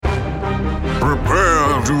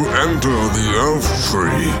Prepare to enter the Elf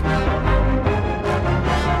Tree.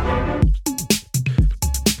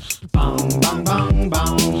 Bong, bong, bong,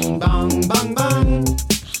 bong, bong, bong, bong.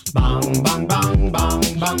 Bong, bong, bong, bong,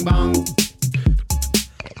 bong, bong.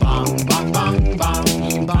 Bong, bong, bong,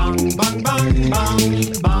 bong, bong, bong, bong,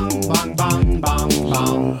 bong, bong, bong, bong,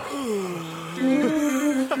 bong.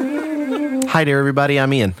 Hi there, everybody.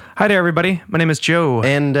 I'm Ian. Hi there, everybody. My name is Joe.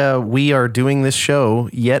 And we are doing this show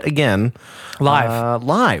yet again. Live.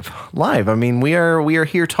 Live. I mean, we are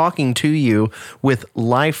here talking to you with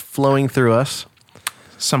life flowing through us.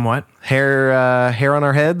 Somewhat. Hair on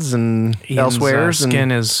our heads and Ian's, elsewhere.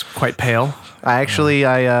 Skin is quite pale.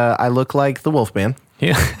 I look like the Wolfman.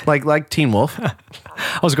 Yeah. like Teen Wolf.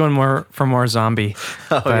 I was going for more zombie,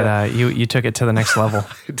 but you took it to the next level.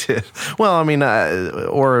 I did. Well, I mean,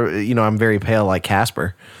 I'm very pale like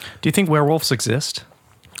Casper. Do you think werewolves exist?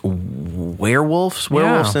 Werewolves?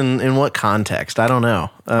 Werewolves in what context? I don't know.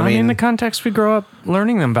 I mean, in the context we grow up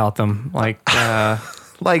learning about them, like a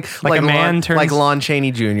man turns like Lon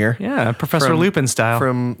Chaney Jr. Yeah, Professor Lupin style.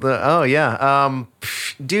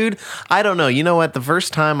 Dude, I don't know. You know what? The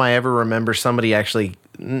first time I ever remember somebody actually,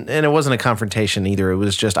 and it wasn't a confrontation either. It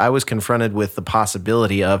was just I was confronted with the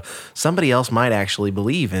possibility of somebody else might actually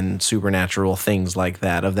believe in supernatural things like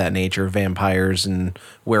that, of that nature, vampires and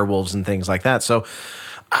werewolves and things like that. So,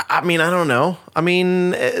 I mean, I don't know. I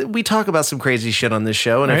mean, we talk about some crazy shit on this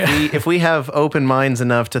show, and if we have open minds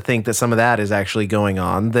enough to think that some of that is actually going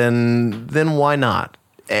on, then why not?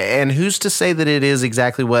 And who's to say that it is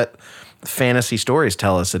exactly what fantasy stories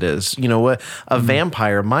tell us it is? You know what? A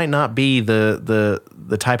vampire might not be the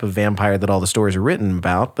type of vampire that all the stories are written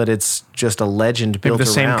about, but it's just a legend built around.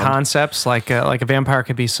 The same concepts, like a vampire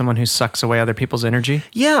could be someone who sucks away other people's energy.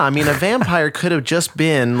 Yeah, I mean, a vampire could have just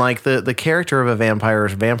been like the character of a vampire.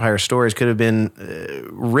 Vampire stories could have been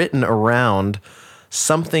written around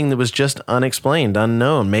something that was just unexplained,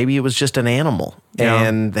 unknown. Maybe it was just an animal,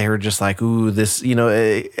 and they were just like, "Ooh, this,"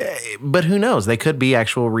 But who knows? They could be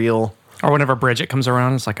actual real. Or whenever Bridget comes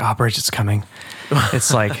around, it's like, oh, Bridget's coming.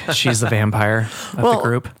 It's like she's the vampire of the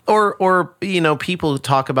group. Or people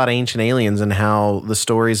talk about ancient aliens and how the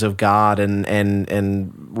stories of God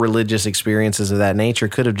and religious experiences of that nature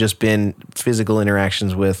could have just been physical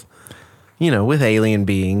interactions with alien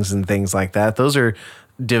beings and things like that. Those are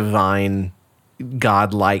divine,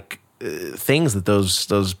 godlike things that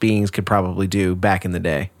those beings could probably do back in the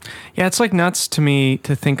day. Yeah, it's like nuts to me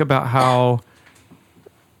to think about how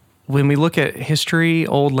when we look at history,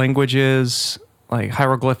 old languages, like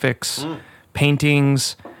hieroglyphics,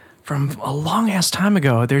 paintings from a long ass time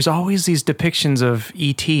ago, there's always these depictions of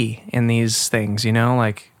E.T. in these things,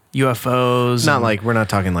 like UFOs. Not like, we're not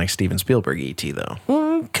talking like Steven Spielberg E.T. though.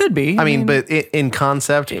 Could be. I mean, but in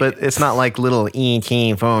concept, but it's not like little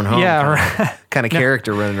E.T. phone home kind of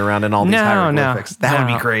character running around in all these hieroglyphics. That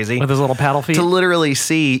would be crazy. With his little paddle feet. To literally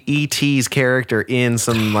see E.T.'s character in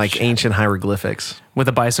some like ancient hieroglyphics. With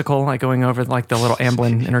a bicycle, like going over like the little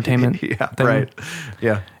Amblin Entertainment thing. Right.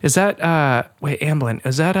 Yeah. Is that, Amblin,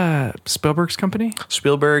 is that Spielberg's company?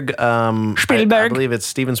 Spielberg. I believe it's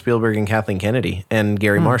Steven Spielberg and Kathleen Kennedy and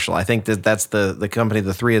Gary Marshall. I think that's the company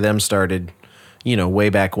the three of them started, way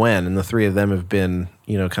back when. And the three of them have been,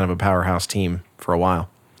 kind of a powerhouse team for a while.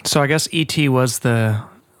 So I guess E.T. was the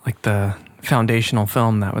foundational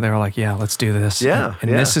film that they were like, yeah, let's do this. Yeah. And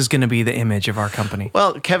this is going to be the image of our company.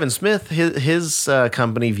 Well, Kevin Smith, his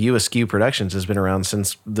company, View Askew Productions, has been around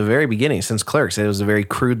since the very beginning, since Clerks. It was a very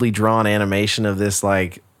crudely drawn animation of this,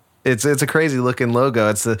 like, it's a crazy looking logo.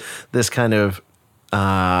 It's this kind of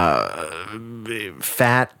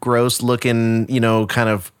fat, gross looking, kind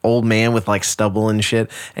of old man with like stubble and shit.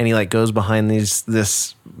 And he like goes behind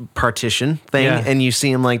this partition thing and you see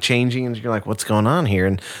him like changing and you're like, what's going on here?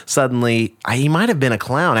 And suddenly he might have been a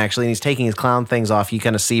clown actually. And he's taking his clown things off. You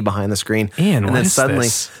kind of see behind the screen. Ian, and then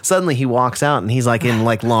suddenly he walks out and he's like in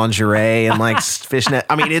like lingerie and like fishnet.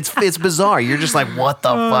 I mean, it's bizarre. You're just like, what the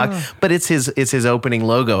fuck? But it's his opening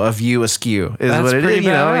logo of View Askew is That's what it is.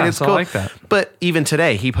 badass. I mean, it's cool. I like that. But even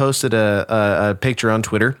today, he posted a picture on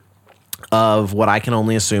Twitter of what I can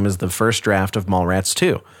only assume is the first draft of Mallrats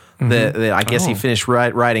 2. I guess he finished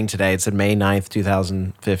writing today. It said May 9th,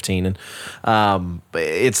 2015. And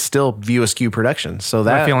it's still View Askew Productions. So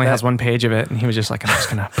that he only has one page of it, and he was just like, I'm just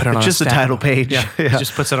going to put it on just a the stack. title page. Yeah. He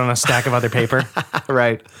just puts it on a stack of other paper.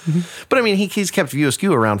 Right. But I mean, he's kept View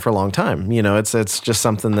Askew around for a long time. It's just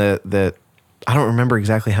something that I don't remember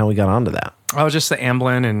exactly how we got onto that. Oh, just the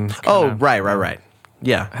Amblin and... Right.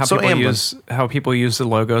 Yeah. How people use the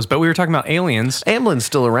logos. But we were talking about aliens. Amblin's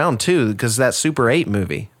still around, too, because that Super 8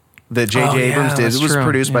 movie. that J.J. Abrams did. that's It was true.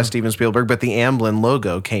 produced by Steven Spielberg, but the Amblin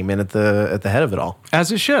logo came in at the head of it all.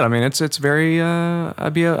 As it should. I mean, it's very.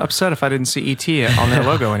 I'd be upset if I didn't see E.T. on their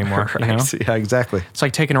logo anymore. You know? Yeah, exactly. It's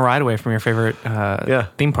like taking a ride away from your favorite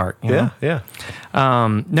theme park. You know? Yeah.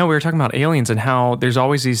 No, we were talking about aliens and how there's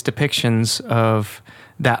always these depictions of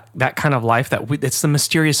that kind of life it's the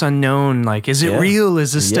mysterious unknown. Like, is it real?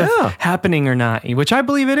 Is this stuff happening or not? Which I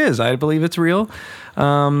believe it is. I believe it's real.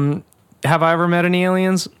 Have I ever met any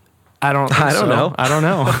aliens? I don't know. I don't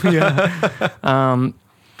know. Yeah.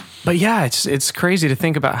 But yeah, it's crazy to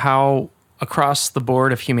think about how across the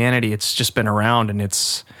board of humanity it's just been around, and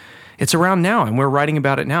it's around now, and we're writing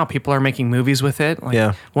about it now. People are making movies with it.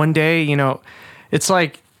 Like, one day, it's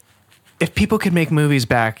like if people could make movies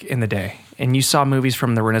back in the day and you saw movies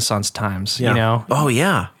from the Renaissance times, Oh,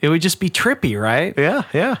 yeah. it would just be trippy, right?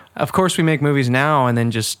 Yeah. Of course, we make movies now and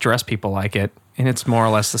then just dress people like it. And it's more or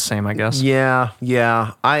less the same, I guess. Yeah.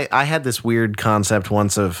 I had this weird concept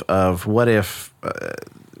once of what if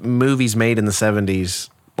movies made in the 70s,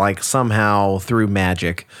 like somehow through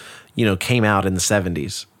magic, came out in the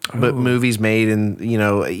 70s. But movies made in,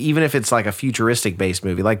 even if it's like a futuristic based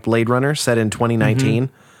movie, like Blade Runner set in 2019.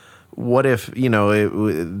 What if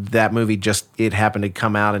that movie it happened to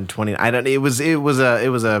come out in 20? It was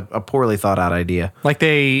a poorly thought out idea. Like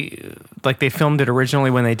they filmed it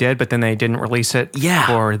originally when they did, but then they didn't release it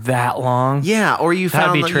for that long. Yeah, or you That'd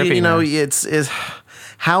found be trippy, man. it's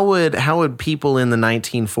how would people in the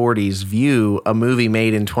 1940s view a movie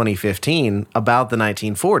made in 2015 about the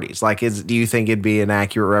 1940s? Like, do you think it'd be an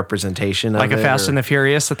accurate representation of like a it, Fast or? and the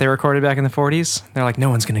Furious that they recorded back in the 40s? They're like,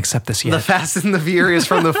 no one's going to accept this yet. The Fast and the Furious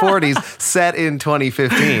from the 40s set in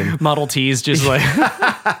 2015. Model T's just like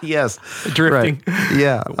Yes, drifting. Right.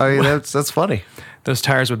 Yeah, I mean that's funny. Those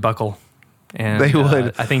tires would buckle. And They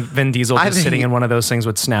would. I think Vin Diesel just sitting in one of those things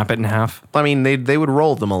would snap it in half. I mean, they would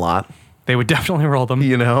roll them a lot. They would definitely roll them.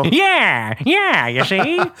 Yeah, you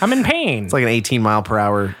see? I'm in pain. It's like an 18 mile per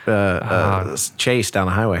hour chase down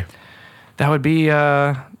a highway. That would be,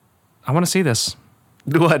 I want to see this.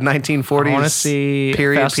 What, 1940s I wanna see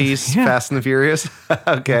period Fast and- piece, yeah. Fast and the Furious?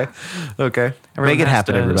 Okay. Everyone Make it has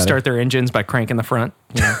happen, to everybody. Start their engines by cranking the front.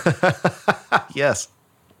 Yes.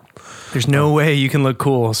 There's no way you can look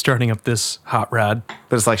cool starting up this hot rod.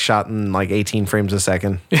 But it's like shot in like 18 frames a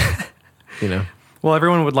second. Well,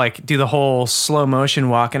 everyone would like do the whole slow motion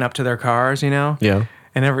walking up to their cars, Yeah.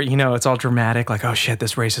 And it's all dramatic, like, oh shit,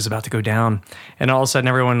 this race is about to go down. And all of a sudden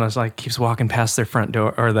everyone was like keeps walking past their front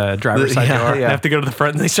door or the driver's side door. They have to go to the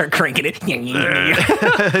front and they start cranking it.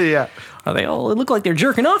 Yeah. Are they all look like they're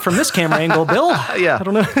jerking off from this camera angle, Bill? Yeah. I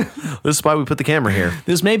don't know. This is why we put the camera here.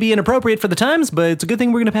 This may be inappropriate for the times, but it's a good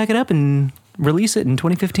thing we're going to pack it up and release it in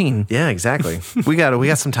 2015. Yeah, exactly. We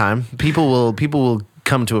got some time. People will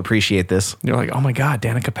come to appreciate this. They're like, oh my God,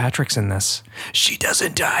 Danica Patrick's in this. She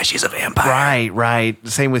doesn't die. She's a vampire. Right.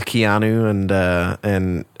 Same with Keanu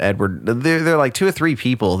and Edward. They're like two or three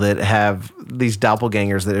people that have these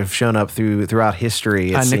doppelgangers that have shown up throughout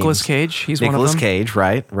history. Nicolas Cage. He's one of them. Nicolas Cage.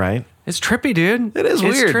 Right. It's trippy, dude. It is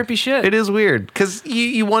weird. It's trippy shit. It is weird because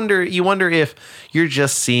you wonder if you're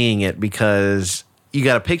just seeing it because you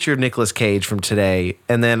got a picture of Nicolas Cage from today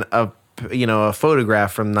and then a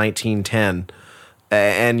photograph from 1910.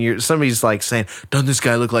 And somebody's like saying, doesn't this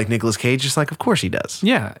guy look like Nicolas Cage? Just like, of course he does.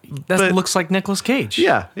 Yeah, that looks like Nicolas Cage.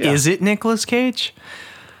 Yeah. Is it Nicolas Cage?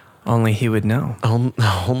 Only he would know.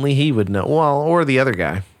 Only he would know. Well, or the other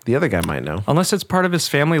guy. The other guy might know. Unless it's part of his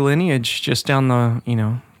family lineage just down the,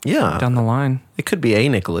 down the line. It could be a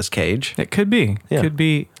Nicolas Cage. It could be. Yeah. Could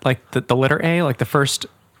be like the letter A, like the first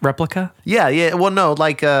replica. Yeah. Well, no,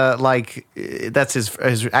 like that's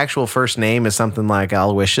his actual first name is something like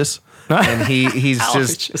Aloysius. And he's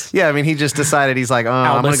just he just decided he's like,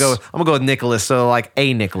 I'm gonna go with Nicholas, so like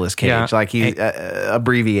a Nicolas Cage, Yeah. like he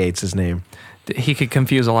abbreviates his name. He could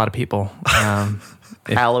confuse a lot of people.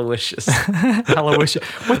 Aloysius. Aloysius.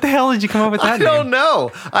 What the hell did you come up with that I name? don't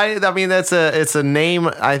know. I mean it's a name.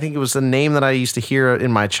 I think it was a name that I used to hear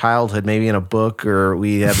in my childhood, maybe in a book, or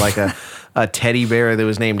we had like a teddy bear that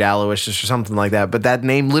was named Aloysius or something like that. But that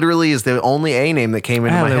name literally is the only A name that came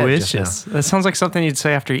into my head just Aloysius. now. That sounds like something you'd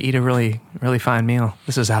say after you eat a really, really fine meal.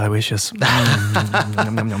 This is Aloysius.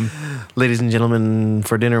 Yum, yum, yum. Ladies and gentlemen,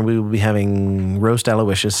 for dinner we will be having roast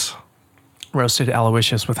Aloysius. Roasted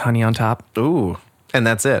Aloysius with honey on top. Ooh, and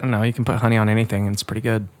that's it. No, you can put honey on anything and it's pretty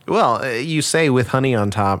good. Well, you say with honey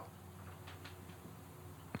on top.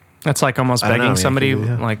 That's like almost I don't begging know, somebody,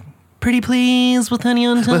 yeah. like, pretty please with honey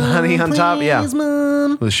on top. With honey on top, yeah. Please,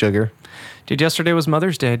 Mom. With sugar. Dude, yesterday was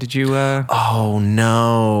Mother's Day. Did you, Oh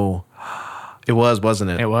no. It was,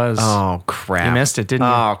 wasn't it? It was. Oh crap! You missed it, didn't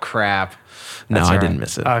you? Oh crap! No, That's I all didn't right.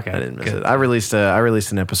 miss it. Okay, I didn't miss good. it. I released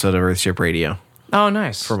an episode of Earthship Radio Oh,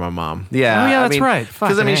 nice. for my mom. Yeah. Oh, yeah, I that's mean, right. Because I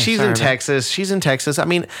Fucking mean, A, she's sorry in about- Texas. She's in Texas. I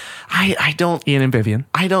mean, I don't. Ian and Vivian.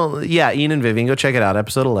 I don't. Yeah, Ian and Vivian, go check it out.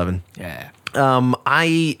 Episode 11. Yeah.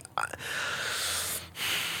 I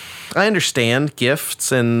understand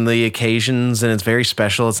gifts and the occasions, and it's very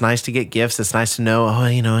special. It's nice to get gifts. It's nice to know,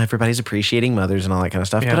 everybody's appreciating mothers and all that kind of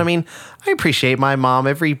stuff. Yeah. But I mean, I appreciate my mom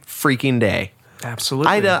every freaking day.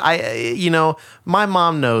 Absolutely. My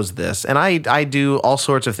mom knows this, and I do all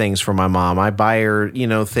sorts of things for my mom. I buy her,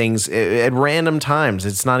 things at random times.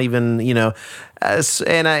 It's not even, and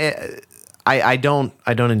I don't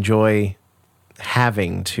enjoy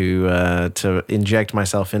having to inject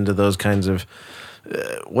myself into those kinds of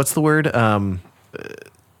what's the word?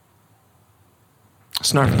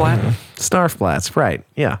 Snarfblat? Snarfblats, right?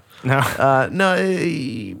 Yeah. No.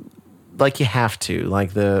 No. Like you have to,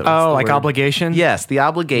 like the like word? obligation? Yes, the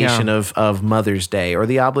obligation Yeah. of Mother's Day, or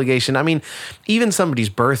the obligation. I mean, even somebody's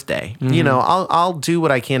birthday. I'll do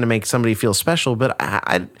what I can to make somebody feel special, but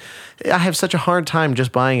I have such a hard time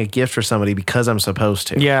just buying a gift for somebody because I'm supposed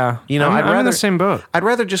to. Yeah. I'm in the same boat. I'd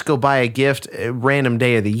rather just go buy a gift a random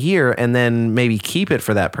day of the year and then maybe keep it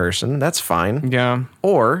for that person. That's fine. Yeah.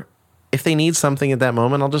 Or if they need something at that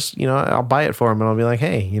moment, I'll just, I'll buy it for them and I'll be like,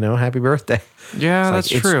 hey, happy birthday. Yeah, It's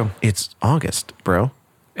that's like, true. It's August, bro.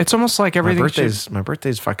 It's almost like My everything my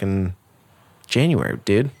birthday's fucking January,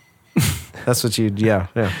 dude. That's what yeah.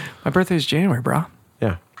 My birthday's January, bro.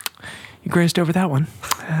 Yeah. You grazed over that one.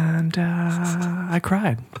 And I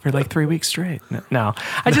cried for like 3 weeks straight. No.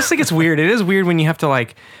 I just think it's weird. It is weird when you have to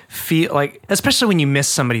like feel like, especially when you miss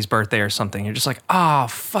somebody's birthday or something. You're just like, oh,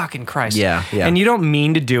 fucking Christ. Yeah. And you don't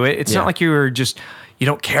mean to do it. It's Yeah. not like you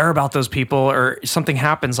don't care about those people or something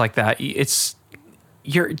happens like that.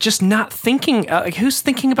 You're just not thinking, like who's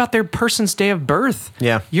thinking about their person's day of birth?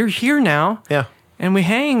 Yeah. You're here now. Yeah. And we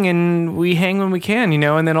hang when we can,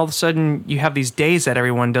 and then all of a sudden you have these days that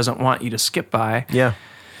everyone doesn't want you to skip by. Yeah.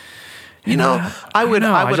 I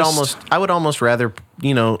would almost rather,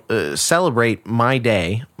 celebrate my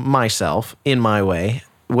day myself in my way,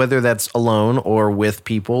 whether that's alone or with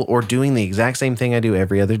people or doing the exact same thing I do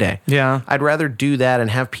every other day. Yeah. I'd rather do that and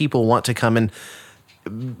have people want to come and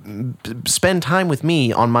spend time with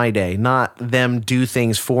me on my day, not them do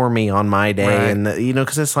things for me on my day. Right. And,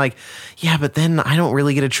 because it's like, yeah, but then I don't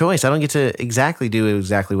really get a choice. I don't get to do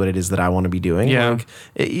exactly what it is that I want to be doing. Yeah. Like,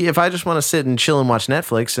 if I just want to sit and chill and watch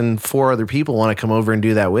Netflix and 4 other people want to come over and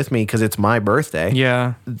do that with me because it's my birthday,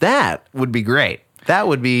 Yeah. that would be great. That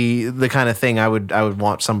would be the kind of thing I would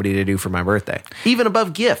want somebody to do for my birthday, even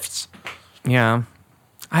above gifts. Yeah.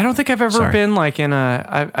 I don't think I've ever Sorry. been like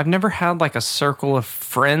I've never had like a circle of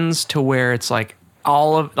friends to where it's like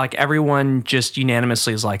everyone just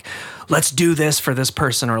unanimously is like, let's do this for this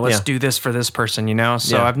person or let's Yeah. do this for this person,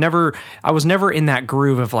 So Yeah. I was never in that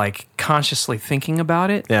groove of like consciously thinking about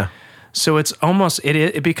it. Yeah. So it's almost,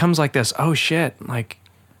 it becomes like this, oh shit, like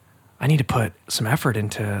I need to put some effort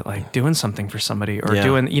into like doing something for somebody or Yeah.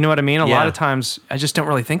 doing, you know what I mean? A Yeah. lot of times I just don't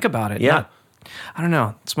really think about it. Yeah. I don't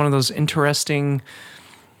know. It's one of those interesting,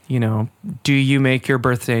 do you make your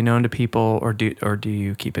birthday known to people or do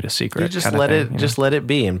you keep it a secret? You just kinda let thing, it you know? just let it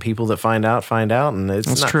be, and people that find out, and it's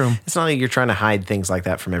That's not true. It's not like you're trying to hide things like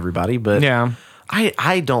that from everybody, but Yeah.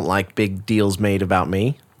 I don't like big deals made about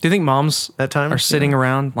me. Do you think moms At times, are sitting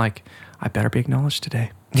around like, I better be acknowledged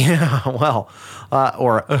today? Yeah, well,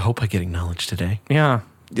 or I hope I get acknowledged today. Yeah.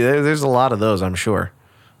 There's a lot of those, I'm sure.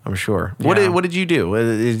 What Yeah. did you do?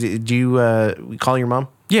 Did you call your mom?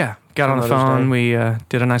 Yeah. Got on the Mother's phone. Day? We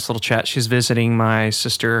did a nice little chat. She's visiting my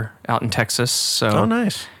sister out in Texas. So Oh,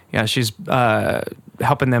 nice. yeah, she's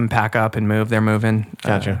helping them pack up and move. They're moving,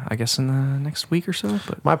 Gotcha. I guess in the next week or so.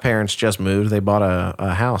 But My parents just moved. They bought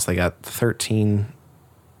a house. They got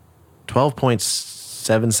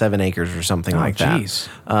 12.77 acres or something like geez.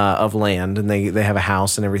 that of land, and they have a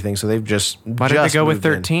house and everything. So they've just why did they go with moved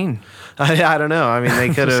in. 13? I don't know. I mean,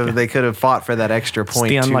 they could have fought for that extra It's point.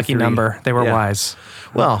 the unlucky 2-3. Yeah. They were Yeah. wise.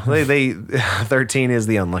 Well, they 13 is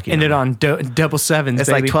the unlucky Ended number. on double sevens. It's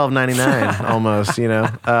baby. like $12.99 almost,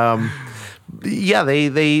 Yeah,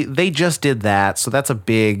 they just did that, so that's a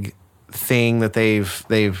big thing that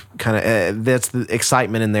they've kind of that's the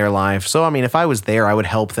excitement in their life. So I mean, if I was there, I would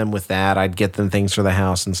help them with that. I'd get them things for the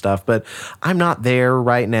house and stuff. But I'm not there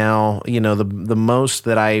right now. The most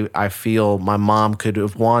that I feel my mom could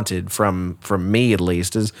have wanted from me at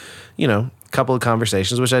least is, a couple of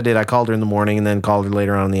conversations, which I did. I called her in the morning and then called her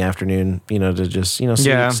later on in the afternoon, to just see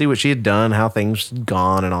what she had done, how things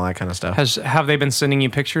gone, and all that kind of stuff. Have they been sending you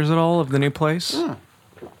pictures at all of the new place?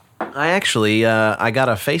 I actually I got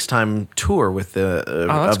a FaceTime tour with the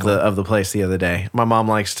of the place the other day. My mom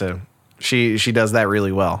likes to. She does that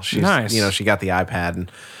really well. She's Nice. she got the iPad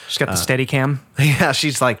and She's got the steady cam. yeah,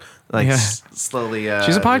 she's like Yeah. slowly.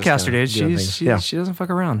 She's a podcaster, dude. doing things. She doesn't fuck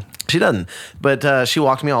around. She doesn't, but she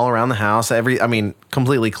walked me all around the house.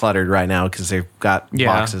 Completely cluttered right now because they've got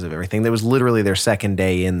boxes of everything. That was literally their second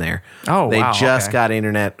day in there. Oh, they wow, just okay. got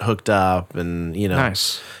internet hooked up, and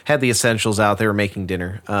Nice. had the essentials out. They were making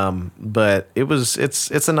dinner, but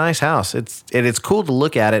it's a nice house. It's cool to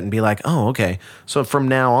look at it and be like, oh, okay. So from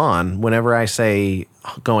now on, whenever I say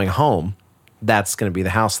going home, that's going to be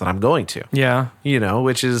the house that I'm going to. Yeah.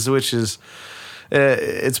 Which is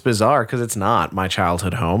it's bizarre because it's not my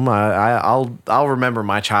childhood home. I'll remember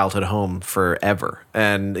my childhood home forever,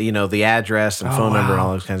 and the address and phone number and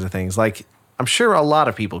all those kinds of things. Like I'm sure a lot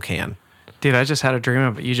of people can. Dude, I just had a dream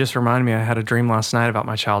of it. You just reminded me I had a dream last night about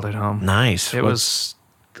my childhood home. Nice. It was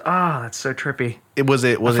that's so trippy. Was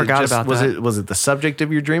it the subject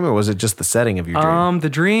of your dream, or was it just the setting of your dream? The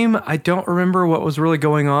dream, I don't remember what was really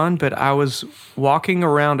going on, but I was walking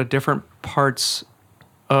around at different parts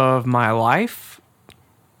of my life,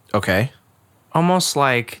 Okay. almost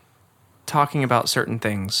like talking about certain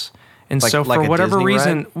things. And Like- so like for a whatever Disney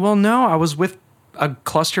reason, ride? well, no, I was with a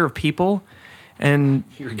cluster of people, and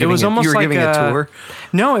it was almost you were like giving a tour?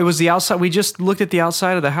 No, it was the outside. We just looked at the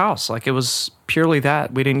outside of the house. Like it was purely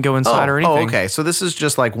that. We didn't go inside or anything. Oh, okay. So this is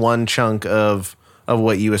just like one chunk of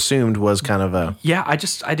what you assumed was kind of a. Yeah, I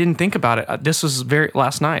didn't think about it. This was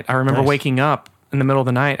last night. I remember Nice. waking up in the middle of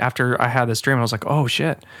the night after I had this dream. I was like, oh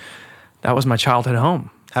shit, that was my childhood home.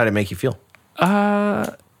 How did it make you feel?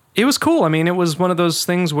 It was cool. I mean, it was one of those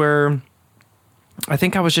things where I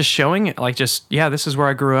think I was just showing it, like this is where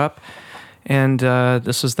I grew up. And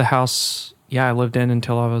this was the house, I lived in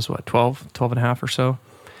until I was, 12 and a half or so.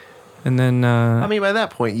 And then I mean, by that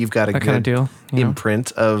point, you've got a that good kind of deal.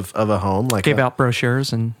 imprint of a home. Like Gave out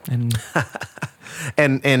brochures and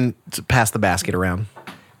and to pass the basket around.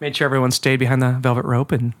 made sure everyone stayed behind the velvet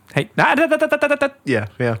rope. And hey, Yeah.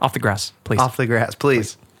 off the grass, please. Off the grass,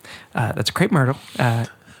 please. That's a crepe myrtle.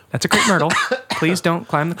 That's a crepe myrtle. Please don't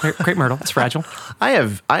climb the crepe myrtle. It's fragile. I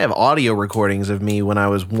have audio recordings of me when I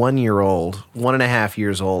was 1 year old, 1.5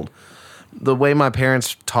 years old. The way my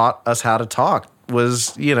parents taught us how to talk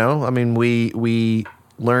was, we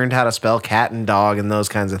learned how to spell cat and dog and those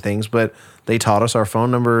kinds of things, but they taught us our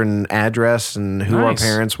phone number and address and who our Nice.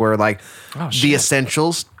 parents were, like Oh, the shit.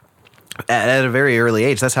 essentials. At a very early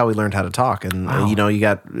age, that's how we learned how to talk. And Wow. you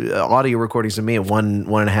got audio recordings of me at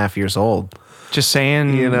 1.5 years old. Just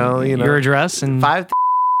saying, your address and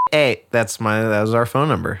 588. That was our phone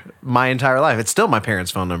number. My entire life. It's still my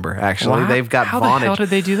parents' phone number. Actually, Wow. they've got How Vonage. the hell did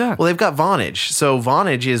they do that? Well, they've got Vonage. So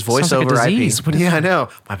Vonage is voice Sounds like a over disease. IP. What is Yeah, that? I know.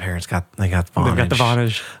 My parents got Vonage. They've got the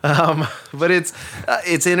Vonage. But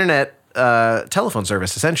it's internet telephone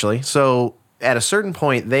service essentially. So at a certain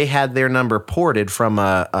point, they had their number ported from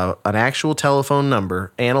an actual telephone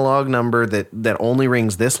number, analog number that only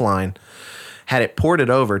rings this line, had it ported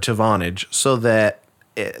over to Vonage so that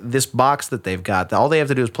this box that they've got, all they have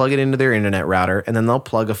to do is plug it into their internet router, and then they'll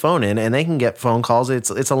plug a phone in, and they can get phone calls. It's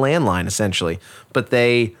a landline essentially, but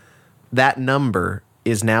that number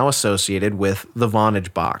is now associated with the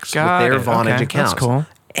Vonage box, Got with their it. Vonage Okay, accounts. that's cool.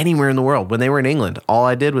 Anywhere in the world. When they were in England, all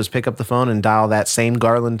I did was pick up the phone and dial that same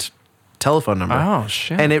Garland telephone number. Oh,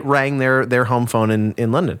 shit. And it rang their home phone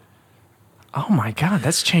in London. Oh my God,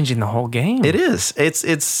 that's changing the whole game. It is.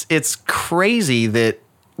 It's crazy that.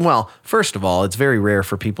 Well, first of all, it's very rare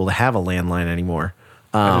for people to have a landline anymore.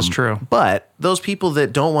 That is true. But those people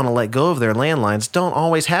that don't want to let go of their landlines don't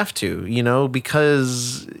always have to,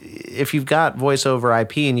 because if you've got voice over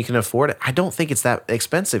IP and you can afford it, I don't think it's that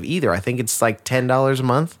expensive either. I think it's like $10 a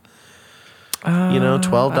month.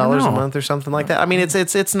 $12 a know. month or something like that. I mean,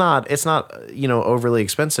 it's not overly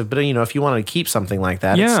expensive, but if you want to keep something like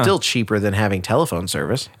that, it's Yeah. still cheaper than having telephone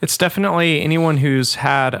service. It's definitely anyone who's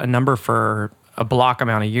had a number for a block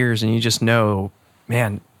amount of years, and you just know,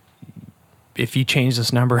 man, if you change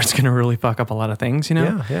this number, it's going to really fuck up a lot of things.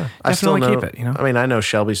 Yeah. Definitely keep it. I mean, I know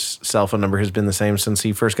Shelby's cell phone number has been the same since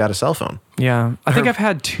he first got a cell phone. Yeah, I think I've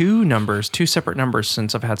had two separate numbers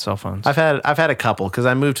since I've had cell phones. I've had a couple because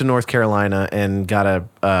I moved to North Carolina and got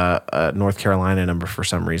a North Carolina number for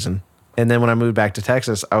some reason. And then when I moved back to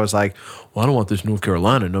Texas, I was like, well, I don't want this North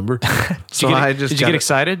Carolina number. So Did you get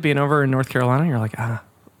excited being over in North Carolina? You're like,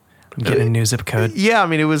 I'm getting a new zip code. Yeah, I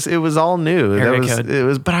mean, it was all new. Area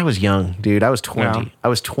code. But I was young, dude. I was 20. Yeah. I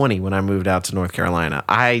was 20 when I moved out to North Carolina.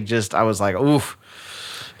 I was like, oof.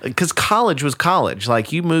 Because college was college.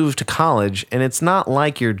 Like, you move to college, and it's not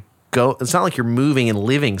like you're it's not like you're moving and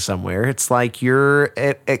living somewhere. It's like you're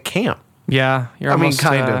at camp. Yeah, you're almost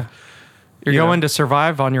kind of. You're going to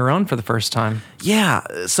survive on your own for the first time. Yeah.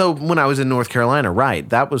 So when I was in North Carolina, right,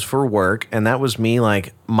 that was for work, and that was me,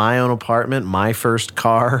 like, my own apartment, my first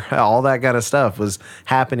car, all that kind of stuff was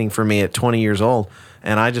happening for me at 20 years old,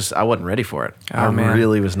 and I wasn't ready for it. Oh, man.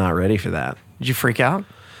 Really was not ready for that. Did you freak out?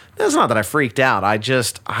 It's not that I freaked out.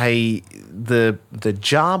 The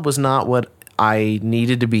job was not what I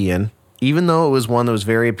needed to be in, even though it was one that was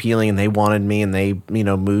very appealing and they wanted me and they,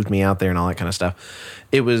 moved me out there and all that kind of stuff.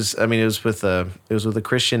 It was with a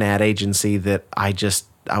Christian ad agency that I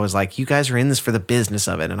was like, you guys are in this for the business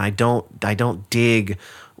of it. And I don't dig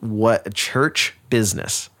what church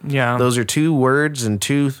business. Yeah. Those are two words and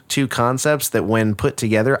two concepts that when put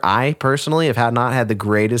together, I personally have not had the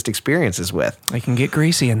greatest experiences with. They can get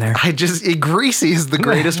greasy in there. Greasy is the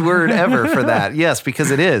greatest word ever for that. Yes, because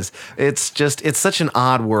it is. It's such an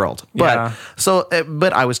odd world. But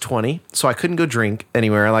but I was 20, so I couldn't go drink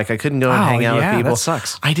anywhere. Like I couldn't go and hang out with people. That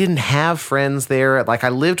sucks. I didn't have friends there. Like I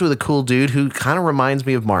lived with a cool dude who kind of reminds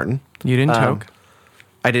me of Martin. You didn't toke?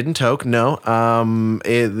 I didn't toke, no.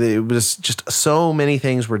 It was just so many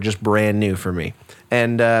things were just brand new for me.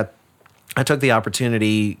 And I took the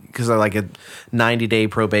opportunity because I like a 90-day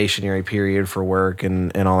probationary period for work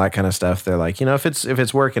and all that kind of stuff. They're like, if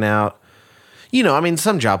it's working out,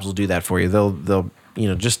 some jobs will do that for you. They'll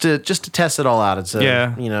just to test it all out. It's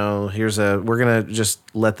we're going to just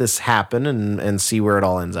let this happen and see where it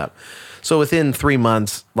all ends up. So within 3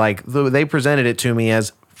 months, like they presented it to me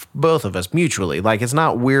as both of us mutually. Like it's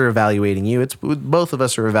not we're evaluating you, it's both of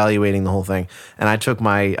us are evaluating the whole thing. And I took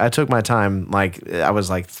my time. Like I was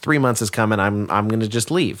like 3 months is coming, I'm gonna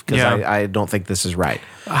just leave because I don't think this is right.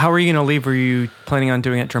 How were you gonna leave? Were you planning on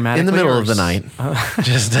doing it dramatically in the middle of the night?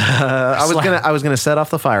 I was gonna set off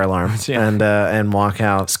the fire alarm and walk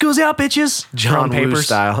out. School's out, bitches. John Woo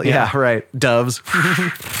style. Yeah, right. Doves.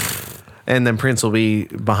 And then Prince will be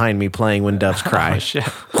behind me playing When Doves Cry. Oh, shit.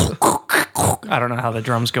 I don't know how the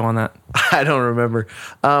drums go on that. I don't remember.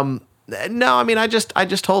 No, I mean, I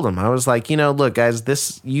just told him. I was like, look,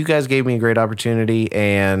 guys, you guys gave me a great opportunity,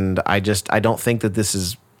 and I don't think that this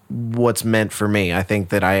is what's meant for me. I think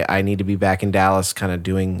that I need to be back in Dallas kind of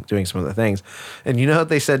doing some of the things. And you know what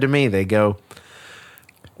they said to me? They go,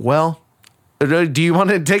 well, do you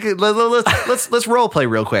want to take it? Let's role play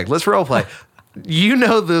real quick. Let's role play. You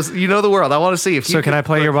know this. You know the world. I want to see if. So can I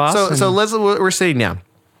play your boss? So we're sitting down.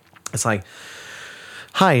 It's like,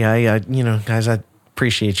 hi, guys, I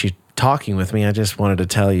appreciate you talking with me. I just wanted to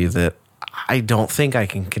tell you that I don't think I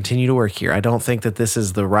can continue to work here. I don't think that this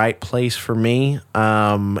is the right place for me.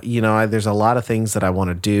 There's a lot of things that I want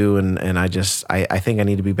to do, and I think I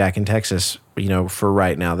need to be back in Texas. For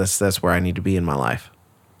right now, that's where I need to be in my life.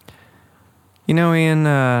 Ian,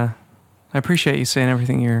 I appreciate you saying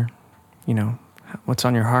everything what's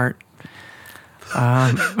on your heart.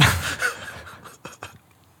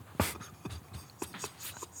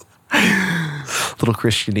 Little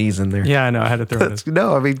Christianese in there. Yeah, I know. I had to throw it in.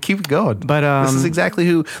 No, I mean, keep it going. But this is exactly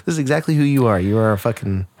who you are. You are a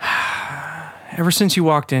fucking. Ever since you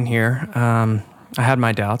walked in here, I had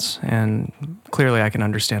my doubts, and clearly I can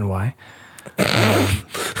understand why.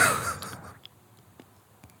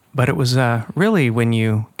 But it was really when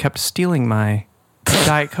you kept stealing my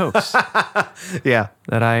Diet Cokes. Yeah.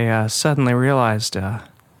 That I suddenly realized I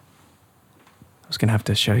was going to have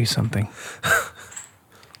to show you something.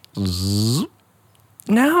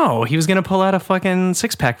 No, he was going to pull out a fucking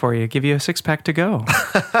 6-pack for you, give you a 6-pack to go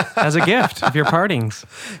as a gift of your partings.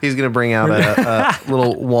 He's going to bring out a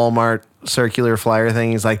little Walmart circular flyer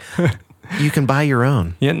thing. He's like, you can buy your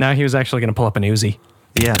own. Yeah, now he was actually going to pull up an Uzi.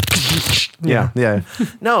 Yeah. Yeah.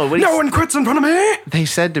 No one quits in front of me. They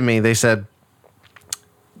said to me,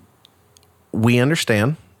 we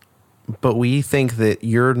understand, but we think that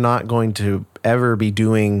you're not going to ever be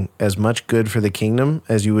doing as much good for the kingdom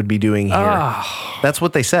as you would be doing here. Oh, that's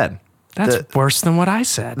what they said. That's worse than what I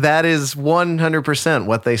said. That is 100%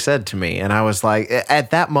 what they said to me. And I was like,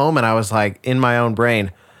 at that moment, I was like, in my own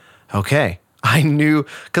brain, okay. I knew,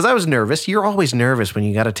 because I was nervous. You're always nervous when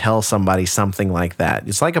you got to tell somebody something like that.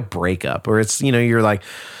 It's like a breakup, or it's, you're like,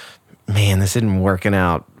 man, this isn't working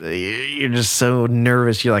out. You're just so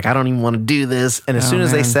nervous. You're like, I don't even want to do this. And as soon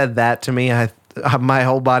as they said that to me, my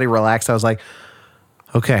whole body relaxed. I was like,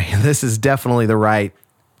 okay, this is definitely the right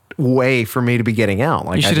way for me to be getting out.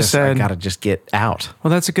 Like, I got to just get out.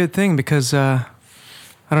 Well, that's a good thing, because I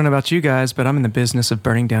don't know about you guys, but I'm in the business of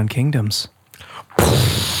burning down kingdoms.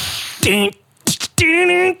 Yeah.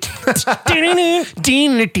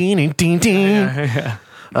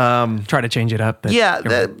 Try to change it up.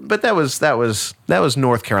 But but that was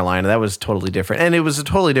North Carolina. That was totally different, and it was a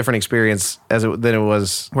totally different experience than it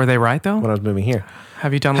was. Were they right though? When I was moving here?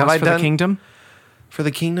 Have you done less for the kingdom? For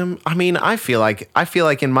the kingdom, I mean, I feel like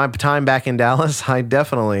in my time back in Dallas, I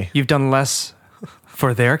definitely you've done less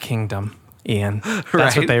for their kingdom, Ian.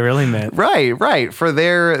 That's what they really meant. Right. For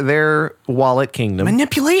their wallet kingdom.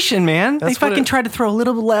 Manipulation, man. They fucking tried to throw a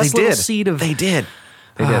little seed of. They did.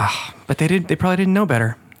 But they probably didn't know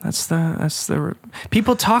better. That's the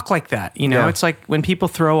people talk like that. You know, Yeah. It's like when people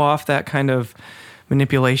throw off that kind of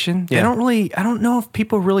manipulation, they don't really, I don't know if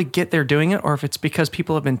people really get they're doing it or if it's because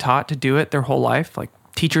people have been taught to do it their whole life. Like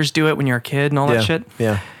teachers do it when you're a kid and all that shit.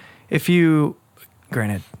 Yeah. If you,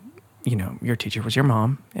 granted, you know, your teacher was your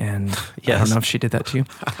mom, and I don't know if she did that to you.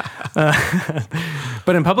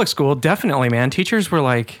 But in public school, definitely, man, teachers were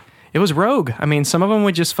like, it was rogue. I mean, some of them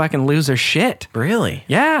would just fucking lose their shit. Really?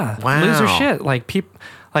 Yeah. Wow. Lose their shit. Like, people,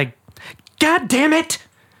 like, God damn it.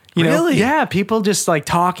 You know? Really? Yeah. People just like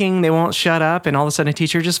talking, they won't shut up, and all of a sudden a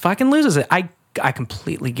teacher just fucking loses it. I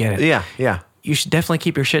completely get it. Yeah. You should definitely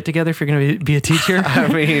keep your shit together if you're going to be a teacher. I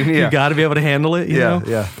mean, you got to be able to handle it. You know?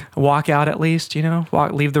 Yeah. Walk out at least, you know,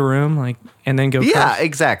 leave the room, like, and then go. Yeah, curse.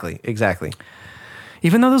 exactly.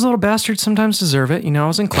 Even though those little bastards sometimes deserve it. You know, I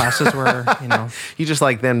was in classes where, you know. You just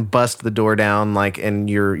like then bust the door down, like, and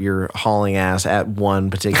you're hauling ass at one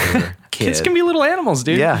particular kid. Kids can be little animals,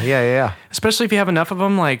 dude. Yeah. Especially if you have enough of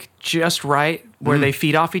them, like, just right where they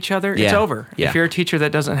feed off each other, it's over. Yeah. If you're a teacher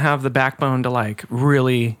that doesn't have the backbone to, like,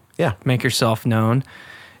 really make yourself known,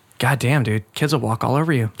 goddamn, dude, kids will walk all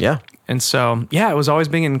over you. Yeah. And so, it was always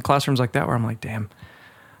being in classrooms like that where I'm like, damn,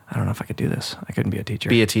 I don't know if I could do this. I couldn't be a teacher.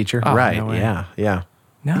 Be a teacher? Oh, right. No way. Yeah.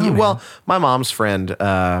 No, Yeah, well, my mom's friend,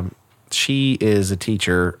 she is a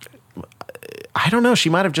teacher. I don't know. She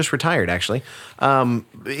might have just retired, actually,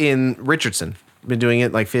 in Richardson. Been doing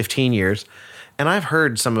it like 15 years. And I've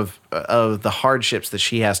heard some of the hardships that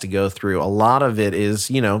she has to go through. A lot of it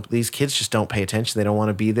is, you know, these kids just don't pay attention. They don't want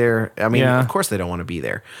to be there. I mean, of course they don't want to be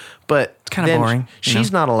there. But it's kind of boring.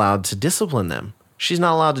 She's not allowed to discipline them. She's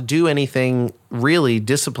not allowed to do anything really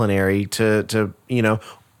disciplinary to you know,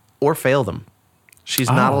 or fail them. She's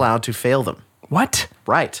not allowed to fail them. What?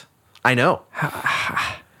 Right. I know.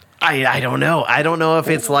 I don't know. I don't know if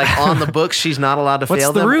it's like on the books she's not allowed to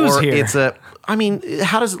fail them. What's the ruse or here? It's I mean,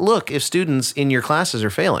 how does it look if students in your classes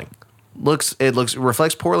are failing?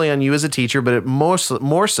 Reflects poorly on you as a teacher, but it more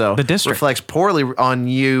so the district reflects poorly on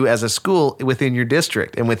you as a school within your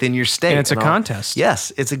district and within your state. And it's a contest.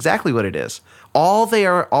 Yes, it's exactly what it is. All they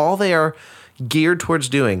are geared towards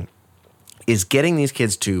doing is getting these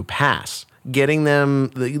kids to pass, getting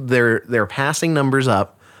them their passing numbers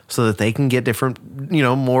up so that they can get different, you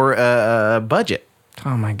know, more budget.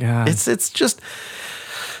 Oh my God. It's just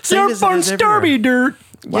you're fun starby dirt.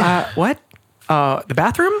 What? The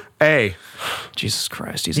bathroom? Hey. Jesus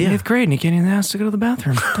Christ. He's in 8th grade and he can't even ask to go to the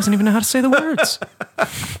bathroom. Doesn't even know how to say the words.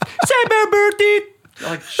 Say my birthday.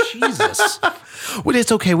 Like, Jesus. Well,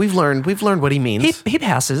 it's okay. We've learned what he means. He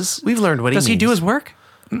passes. We've learned what he means. Does he do his work?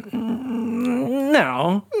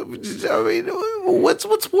 No. I mean,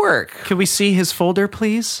 what's work? Could we see his folder,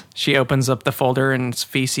 please? She opens up the folder and it's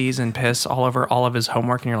feces and piss all over all of his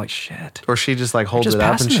homework, and you're like, shit. Or she just like holds just it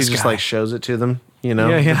up and passing she this just guy. like shows it to them, you know,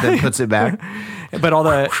 Yeah. and then puts it back. But all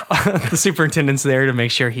the superintendent's there to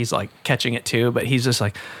make sure he's like catching it too, but he's just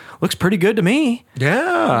like, looks pretty good to me.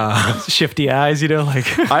 Yeah. Shifty eyes, you know,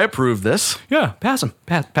 like, I approve this. yeah, pass him.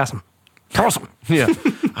 Pass him. Toss him. Yeah.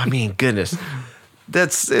 I mean, goodness.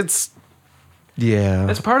 Yeah.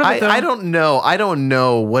 That's part of it, though. I don't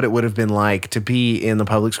know what it would have been like to be in the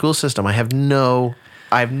public school system. I have no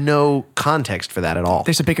context for that at all.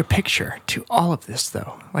 There's a bigger picture to all of this,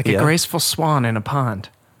 though. Like a Yeah. graceful swan in a pond.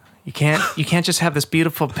 You can't just have this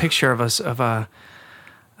beautiful picture of a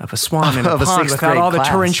swan in a Of a pond sixth without grade all the class.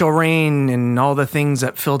 torrential rain and all the things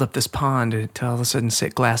that filled up this pond to all of a sudden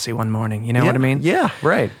sit glassy one morning. You know what I mean? Yeah,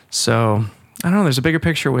 right. So I don't know. There's a bigger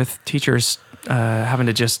picture with teachers having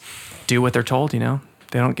to just do what they're told. You know,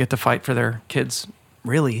 they don't get to fight for their kids,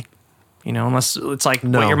 really. You know, unless it's like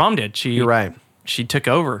what your mom did. You're right. She took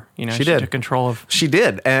over. You know, she did. took control of. She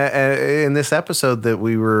did. In this episode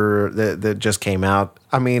that just came out,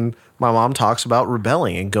 I mean, my mom talks about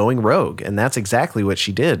rebelling and going rogue, and that's exactly what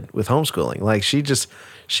she did with homeschooling. Like she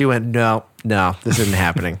went, no, this isn't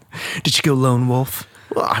happening. Did she go lone wolf?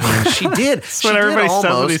 Well, I mean, she did. That's what everybody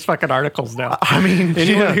says in these fucking articles now. I mean,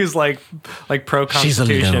 anyone who's like pro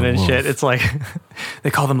Constitution lone and wolf. shit, it's like they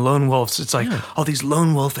call them lone wolves. It's like all these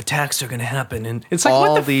lone wolf attacks are going to happen, and it's like,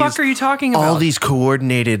 what the fuck are you talking about? All these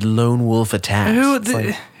coordinated lone wolf attacks.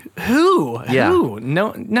 Who? Yeah. Who?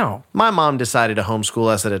 No. My mom decided to homeschool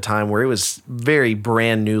us at a time where it was very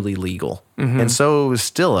brand newly legal, and so it was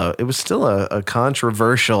still a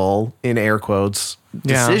controversial, in air quotes,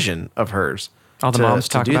 decision of hers. All the moms to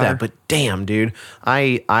talk do about that. her. But damn, dude,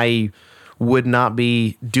 I would not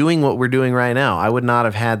be doing what we're doing right now. I would not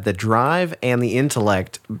have had the drive and the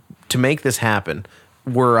intellect to make this happen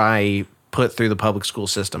were I put through the public school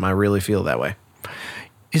system. I really feel that way.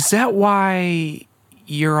 Is that why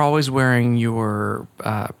you're always wearing your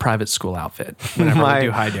private school outfit whenever we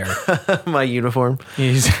do High-Dere? My uniform.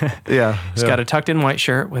 He's Yeah. got a tucked in white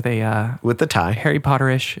shirt with a with the tie. Harry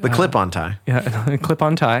Potter-ish. The clip-on tie. Yeah,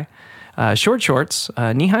 clip-on tie. Short shorts,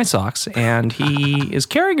 knee-high socks, and he is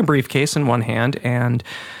carrying a briefcase in one hand and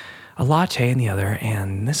a latte in the other.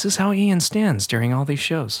 And this is how Ian stands during all these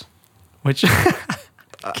shows. Which,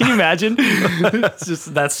 can you imagine? That's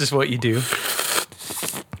just what you do.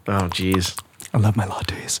 Oh, geez. I love my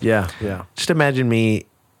lattes. Yeah, yeah. Just imagine me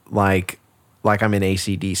like I'm in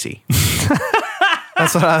AC/DC.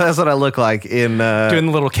 That's what I look like in Doing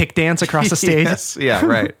the little kick dance across the stage. Yes. Yeah,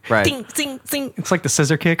 right. Ding, zing, zing. It's like the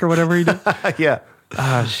scissor kick or whatever you do. Yeah.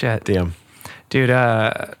 Oh, shit. Damn. Dude,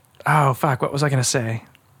 oh, fuck. What was I going to say?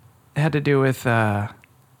 It had to do with, The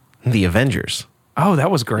Avengers. oh,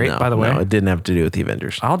 that was great, No, by the way. No, it didn't have to do with the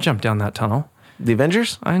Avengers. I'll jump down that tunnel. The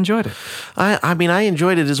Avengers? I enjoyed it. I mean, I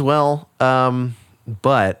enjoyed it as well.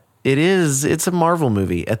 But it's a Marvel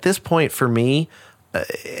movie. At this point for me,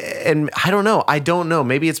 and I don't know.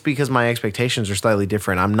 Maybe it's because my expectations are slightly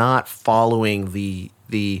different. I'm not following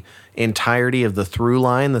the entirety of the through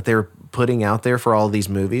line that they're putting out there for all these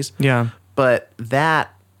movies. Yeah. But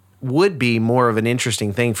that would be more of an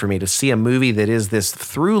interesting thing for me to see a movie that is this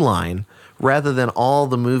through line rather than all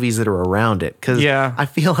the movies that are around it. Because I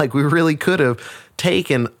feel like we really could have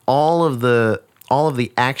taken all of the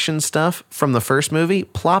action stuff from the first movie,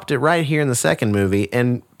 plopped it right here in the second movie,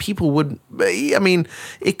 and people would. I mean,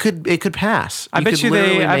 it could pass. I bet you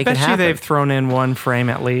they've thrown in one frame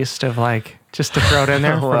at least of like just to throw it in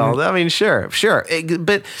there. Well, I mean, sure, but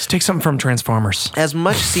let's take something from Transformers. As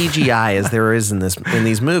much CGI as there is in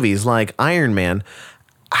these movies, like Iron Man,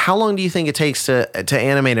 how long do you think it takes to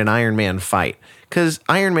animate an Iron Man fight? Because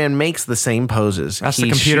Iron Man makes the same poses. That's the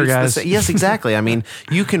computer guys. Yes, exactly. I mean,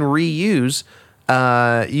 you can reuse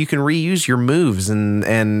your moves and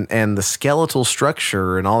the skeletal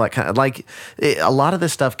structure and all that kind of a lot of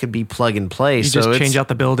this stuff could be plug and play. You just change out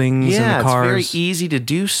the buildings and the cars. It's very easy to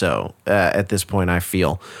do so at this point, I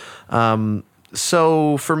feel.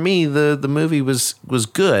 So for me, the movie was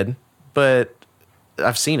good, but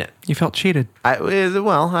I've seen it. You felt cheated. I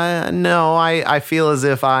feel as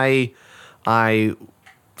if I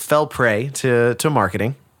fell prey to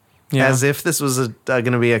marketing. Yeah. As if this was going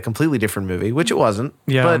to be a completely different movie, which it wasn't.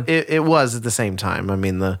 Yeah. But it was at the same time. I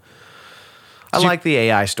mean, I like the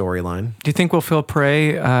AI storyline. Do you think we'll feel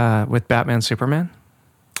prey with Batman, Superman?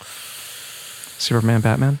 Superman,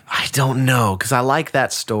 Batman? I don't know, because I like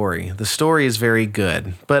that story. The story is very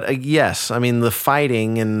good. But yes, I mean, the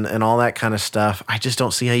fighting and all that kind of stuff, I just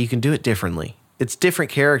don't see how you can do it differently. It's different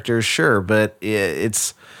characters, sure, but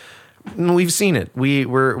we've seen it.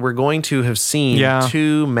 We're going to have seen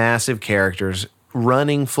two massive characters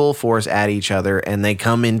running full force at each other, and they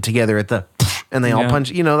come in together and they all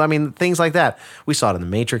punch. I mean, things like that. We saw it in The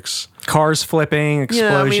Matrix. Cars flipping,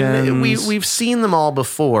 explosions. Yeah, I mean, we've seen them all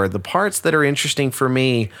before. The parts that are interesting for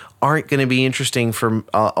me aren't going to be interesting for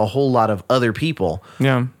a whole lot of other people.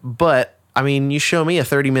 Yeah. But I mean, you show me a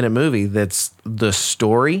 30-minute movie that's the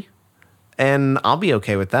story, and I'll be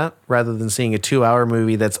okay with that rather than seeing a 2-hour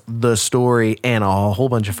movie that's the story and a whole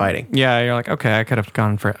bunch of fighting. Yeah, you're like, okay, I could have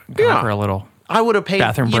gone for a little. I would have paid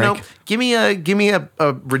bathroom break. Give me a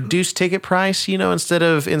reduced ticket price. Instead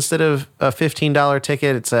of a $15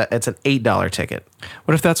 ticket, it's an $8 ticket.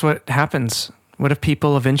 What if that's what happens? What if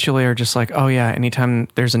people eventually are just like, oh yeah, anytime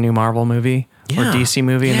there's a new Marvel movie or DC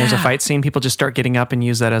movie and there's a fight scene, people just start getting up and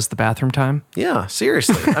use that as the bathroom time? Yeah,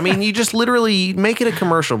 seriously. I mean, you just literally make it a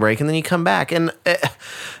commercial break and then you come back, and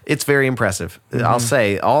it's very impressive. Mm-hmm. I'll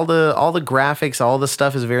say all the graphics, all the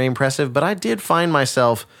stuff is very impressive, but I did find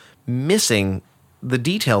myself missing the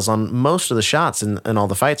details on most of the shots and all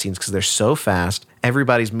the fight scenes because they're so fast.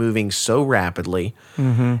 Everybody's moving so rapidly,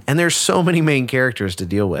 and there's so many main characters to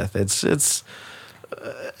deal with. It's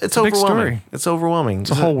overwhelming. Big story. It's overwhelming.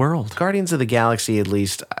 It's a whole world. Guardians of the Galaxy, at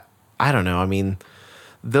least, I don't know. I mean,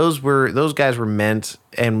 those guys were meant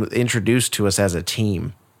and introduced to us as a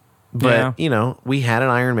team. But, we had an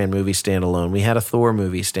Iron Man movie standalone. We had a Thor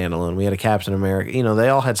movie standalone. We had a Captain America. They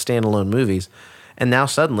all had standalone movies. And now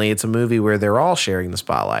suddenly it's a movie where they're all sharing the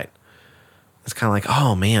spotlight. it's kind of like,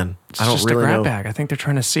 oh man, It's I don't just really a grab know. bag. I think they're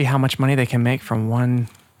trying to see how much money they can make from one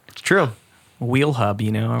It's true. wheel hub,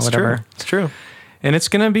 you know, or It's whatever. true. It's true. And it's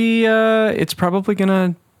going to be, it's probably going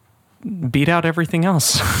to beat out everything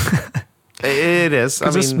else. It is. I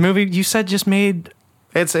mean, This movie you said just made,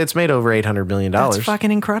 it's made over $800 million. that's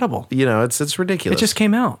fucking incredible. You know, it's ridiculous. It just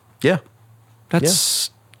came out. yeah.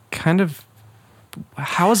 That's kind of,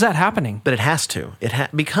 how is that happening? But it has to.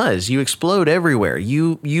 Because you explode everywhere.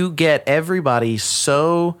 You get everybody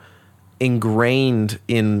so ingrained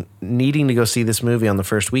in needing to go see this movie on the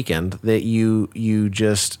first weekend that you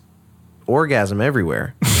just orgasm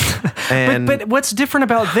everywhere. And But what's different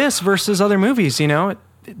about this versus other movies, you know?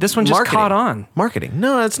 This one just marketing. caught on. Marketing.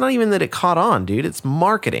 No, it's not even that it caught on, dude. It's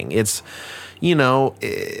marketing. It's, you know,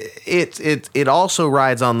 it also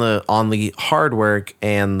rides on the hard work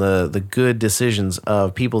and the good decisions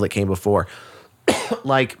of people that came before.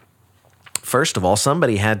 Like, first of all,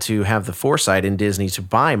 somebody had to have the foresight in Disney to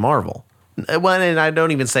buy Marvel. Well, and I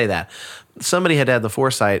don't even say that. Somebody had to have the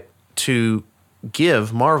foresight to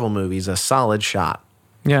give Marvel movies a solid shot.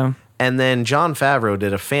 Yeah. And then Jon Favreau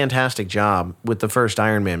did a fantastic job with the first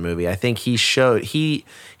Iron Man movie. I think he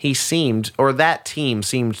seemed, or that team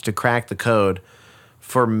seemed to crack the code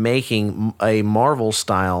for making a Marvel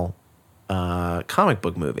style comic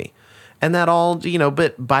book movie. And that all, you know,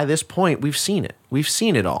 but by this point, we've seen it. We've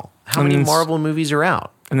seen it all. How many Marvel movies are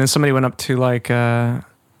out? And then somebody went up to like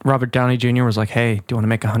Robert Downey Jr. was like, "Hey, do you want to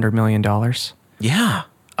make $100 million?" Yeah.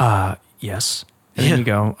 Yes. And then you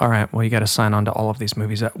go, all right, well, you got to sign on to all of these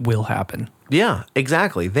movies that will happen. Yeah,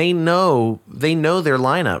 exactly. They know their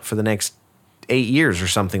lineup for the next 8 years or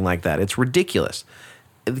something like that. It's ridiculous.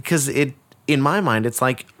 Because in my mind, it's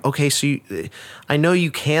like, okay, so I know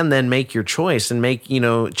you can then make your choice and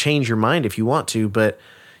change your mind if you want to, but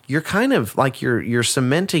you're kind of like you're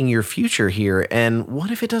cementing your future here. And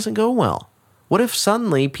what if it doesn't go well? What if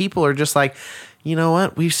suddenly people are just like, you know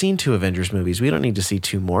what? We've seen 2 Avengers movies. We don't need to see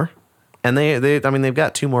 2 more. And they've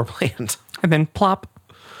got 2 more planned. And then plop.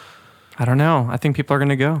 I don't know. I think people are going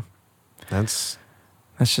to go. That's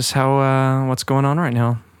just how what's going on right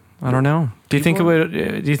now. I don't know. Do you think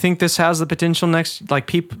do you think this has the potential next? Like,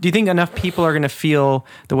 people? Do you think enough people are going to feel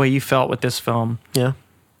the way you felt with this film? Yeah.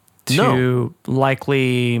 To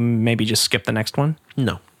likely maybe just skip the next one?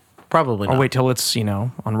 No, probably not. Or wait till it's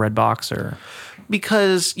on Redbox or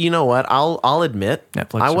because you know what? I'll admit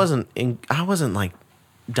Netflix. I wasn't like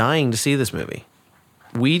dying to see this movie.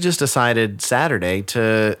 We just decided Saturday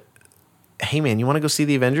to, hey man, you want to go see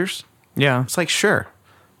the Avengers? Yeah. It's like, sure.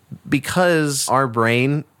 Because our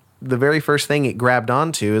brain, the very first thing it grabbed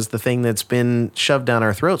onto is the thing that's been shoved down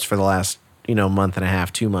our throats for the last, month and a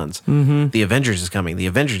half, 2 months. Mm-hmm. The Avengers is coming. The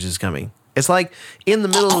Avengers is coming. It's like in the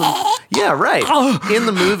middle of, yeah, right. In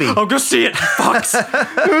the movie. I'll go see it.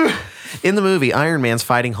 Fucks. In the movie, Iron Man's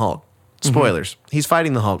fighting Hulk. Spoilers. Mm-hmm. He's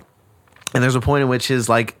fighting the Hulk. And there's a point in which his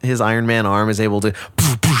Iron Man arm is able to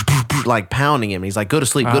like pounding him. And he's like, go to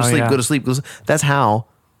sleep, go to sleep, yeah. go to sleep. That's how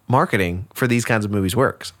marketing for these kinds of movies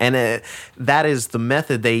works. And that is the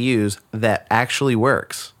method they use that actually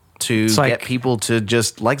works to get people to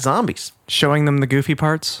just like zombies. Showing them the goofy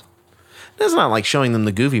parts? It's not like showing them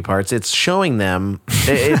the goofy parts. It's showing them.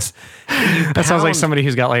 That sounds like somebody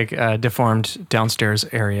who's got like a deformed downstairs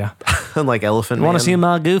area. Like Elephant Man. Want to see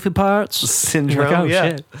my goofy parts? Syndrome. Like, oh, yeah.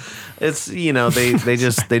 shit. It's,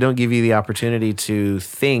 they don't give you the opportunity to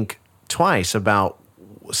think twice about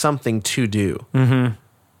something to do. Mm-hmm.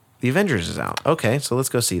 The Avengers is out. Okay, so let's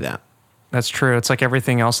go see that. That's true. It's like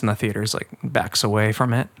everything else in the theaters like backs away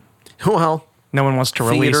from it. Well, no one wants to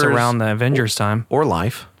release around the Avengers time. Or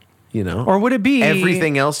life, Or would it be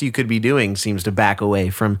everything else you could be doing seems to back away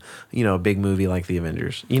from, a big movie like the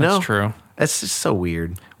Avengers. That's true. That's just so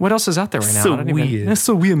weird. What else is out there right now? So weird. That's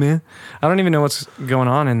so weird, man. I don't even know what's going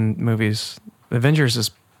on in movies. Avengers is...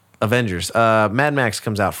 Avengers. Mad Max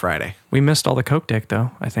comes out Friday. We missed all the Coke Dick, though,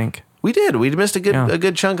 I think. We did. We missed a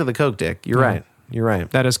good chunk of the Coke Dick. You're right. You're right.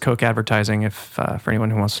 That is Coke advertising, if for anyone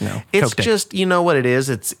who wants to know. It's Coke Dick. just, you know what it is?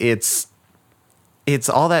 It's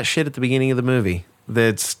all that shit at the beginning of the movie.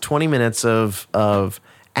 That's 20 minutes of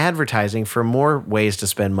advertising for more ways to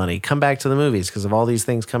spend money. Come back to the movies because of all these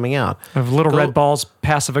things coming out. Of little red balls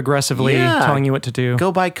passive aggressively telling you what to do.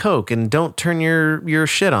 Go buy Coke and don't turn your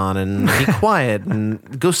shit on and be quiet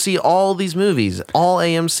and go see all these movies, all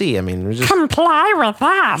AMC. I mean, we just comply with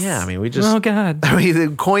us. Yeah, I mean, we just oh god,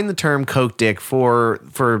 we coined the term Coke Dick for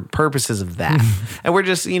purposes of that, and we're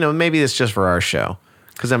just maybe it's just for our show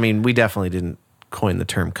because I mean we definitely didn't coin the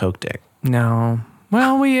term Coke Dick. No.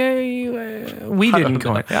 Well, we didn't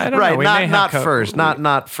coin it. I don't know. We Not first.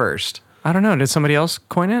 Not first. I don't know. Did somebody else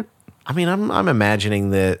coin it? I mean, I'm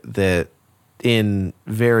imagining that in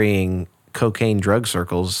varying cocaine drug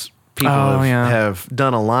circles, people have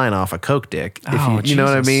done a line off a Coke dick. If you know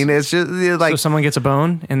what I mean? It's just like, so someone gets a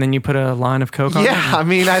bone and then you put a line of Coke on it? Yeah, I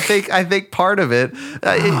mean, I think part of it.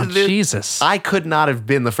 Jesus. I could not have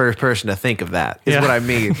been the first person to think of that. Is what I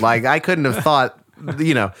mean. Like, I couldn't have thought,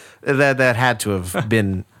 that had to have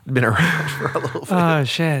been around for a little bit. Oh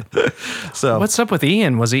shit! So what's up with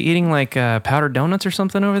Ian? Was he eating like powdered donuts or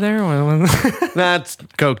something over there? That's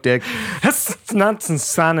Coke dick. That's not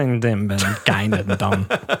sounding kind of dumb.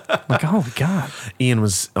 Like, oh god. Ian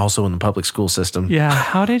was also in the public school system. Yeah.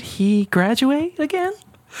 How did he graduate again?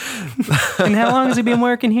 And how long has he been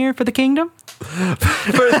working here for the kingdom? For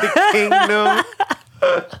the kingdom.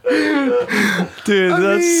 Dude,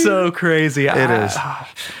 that's so crazy. It is.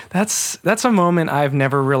 That's a moment I've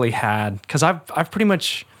never really had because I've pretty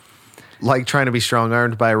much like trying to be strong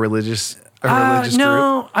armed by a religious group.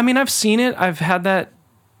 No, I mean I've seen it. I've had that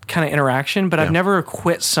kind of interaction, but I've never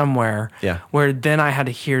quit somewhere where then I had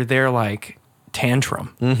to hear their like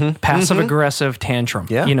tantrum, passive aggressive tantrum.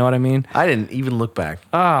 Yeah. You know what I mean? I didn't even look back.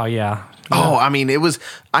 Oh yeah. Oh, I mean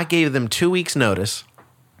I gave them 2 weeks notice.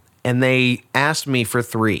 And they asked me for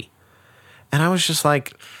 3. And I was just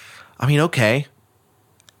like, I mean, okay.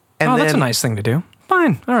 And that's a nice thing to do.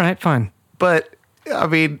 Fine. All right, fine. But, I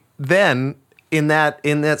mean, then in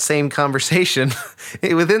that same conversation,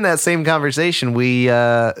 within that same conversation,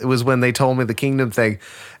 it was when they told me the kingdom thing.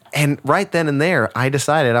 And right then and there, I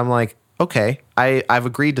decided, I'm like, okay, I've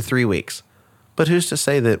agreed to 3 weeks. But who's to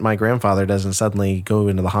say that my grandfather doesn't suddenly go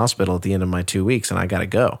into the hospital at the end of my 2 weeks and I got to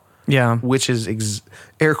go? Yeah. Which is,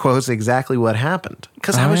 air quotes, exactly what happened.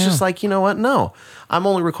 Because I was just like, you know what? No. I'm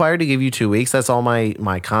only required to give you 2 weeks. That's all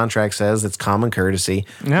my contract says. It's common courtesy.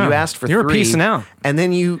 Yeah. You asked for 3. You were piecing out. And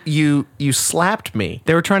then you slapped me.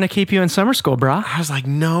 They were trying to keep you in summer school, brah. I was like,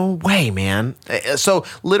 no way, man. So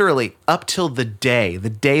literally up till the day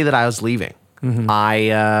that I was leaving,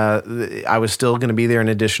 I was still going to be there an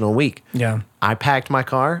additional week. Yeah. I packed my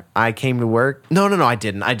car. I came to work. No, I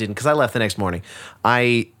didn't because I left the next morning.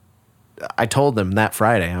 I told them that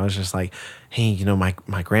Friday. I was just like, hey,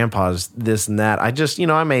 my grandpa's this and that. I just,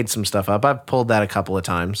 I made some stuff up. I've pulled that a couple of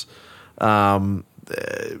times.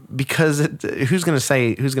 Because who's going to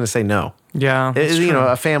say no? Yeah.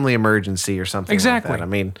 A family emergency or something exactly. like that. I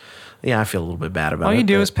mean, I feel a little bit bad about it. All you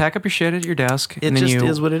do is pack up your shit at your desk. It and then just you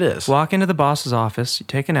is what it is. Walk into the boss's office. You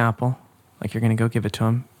take an apple, like you're going to go give it to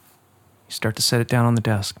him. You start to set it down on the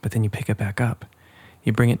desk, but then you pick it back up.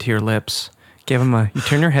 You bring it to your lips. Give him you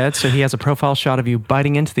turn your head so he has a profile shot of you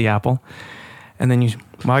biting into the apple. And then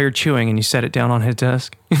while you're chewing and you set it down on his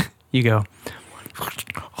desk, you go,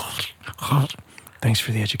 thanks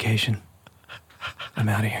for the education. I'm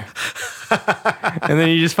out of here. And then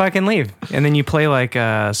you just fucking leave. And then you play like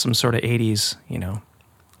some sort of 80s,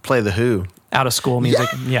 play the Who. Out of school music.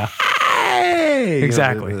 Yeah.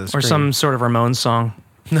 Exactly. Or some sort of Ramones song.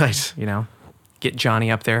 Nice. Get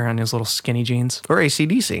Johnny up there on his little skinny jeans. Or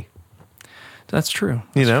AC/DC. That's true.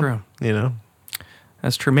 True.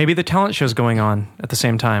 That's true. Maybe the talent show's going on at the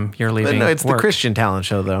same time you're leaving. No, it's work. the Christian talent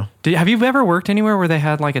show, though. Have you ever worked anywhere where they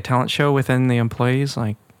had like a talent show within the employees?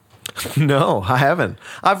 Like, no, I haven't.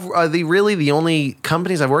 The only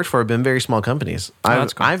companies I've worked for have been very small companies.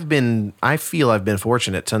 That's cool. I feel I've been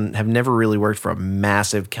fortunate to have never really worked for a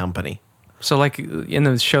massive company. So like in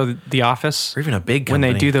the show The Office, or even a big company,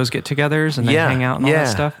 when they do those get-togethers and they hang out and all that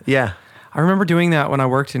stuff. Yeah. I remember doing that when I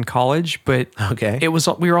worked in college, but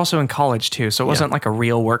we were also in college too, so it wasn't like a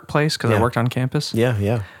real workplace because I worked on campus.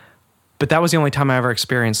 Yeah. But that was the only time I ever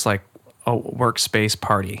experienced like a workspace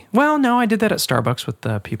party. Well, no, I did that at Starbucks with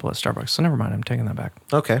the people at Starbucks, so never mind, I'm taking that back.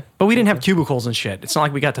 Okay. But we didn't have cubicles and shit. It's not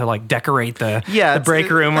like we got to like decorate the break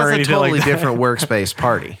room or anything like that. It's a totally different workspace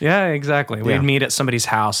party. Yeah, exactly. We'd meet at somebody's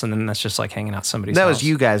house, and then that's just like hanging out at somebody's house. That was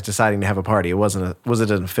you guys deciding to have a party. Was it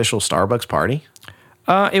an official Starbucks party?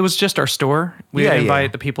 It was just our store. We would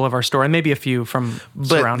invite the people of our store and maybe a few from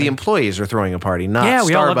surrounding. But the employees are throwing a party, not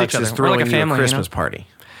we all loved each Starbucks other. is throwing like a family, you a Christmas party.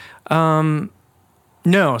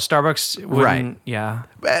 No, Starbucks wouldn't. Right. Yeah.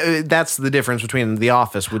 That's the difference between the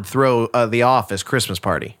office would throw the office Christmas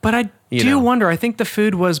party. But I do wonder, I think the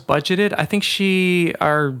food was budgeted. I think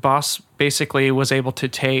our boss basically was able to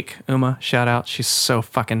take Uma, shout out. She's so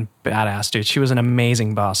fucking badass, dude. She was an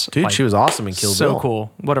amazing boss. Dude, she was awesome in Kill Bill. So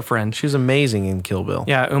cool. What a friend. She was amazing in Kill Bill.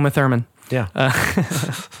 Yeah, Uma Thurman. Yeah.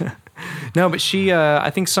 No, but she, I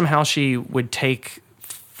think somehow she would take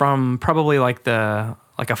from probably like a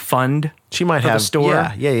fund. She might have the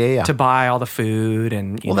store. Yeah. To buy all the food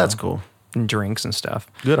and that's cool. And drinks and stuff.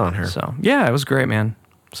 Good on her. So yeah, it was great, man.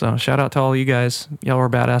 So shout out to all you guys. Y'all were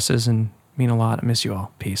badasses and mean a lot. I miss you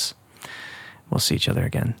all. Peace. We'll see each other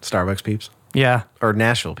again. Starbucks peeps. Yeah. or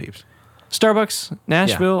Nashville peeps. Starbucks,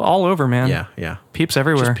 Nashville, all over, man. Yeah. Peeps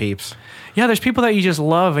everywhere. Just peeps. Yeah, there's people that you just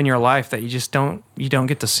love in your life that you don't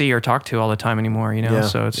get to see or talk to all the time anymore, you know? Yeah,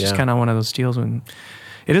 So it's just yeah. kind of one of those deals when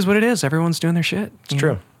it is what it is. Everyone's doing their shit. It's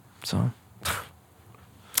true. So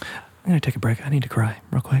I'm going to take a break. I need to cry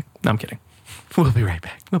real quick. No, I'm kidding. We'll be right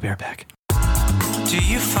back. Do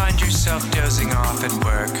you find yourself dozing off at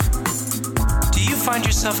work? Do you find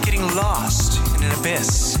yourself getting lost in an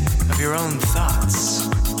abyss of your own thoughts?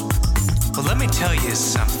 Well, let me tell you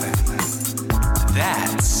something.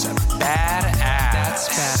 That's badass. That's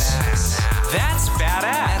badass. That's badass.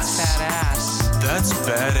 That's badass. That's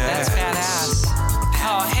badass. That's badass.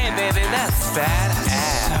 Oh, hey, baby, that's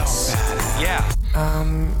badass. So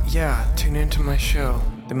badass. Yeah, tune into my show,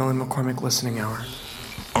 the Millie McCormick Listening Hour.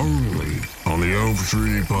 Only on the Oak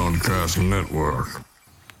Tree Podcast Network.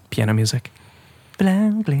 Piano music.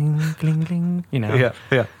 Bling, bling, bling, bling. You know?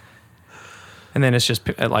 Yeah. And then it's just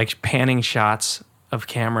like panning shots of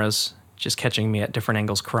cameras just catching me at different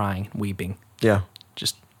angles crying, weeping. Yeah.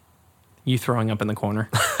 Just you throwing up in the corner.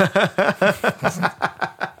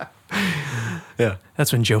 Yeah.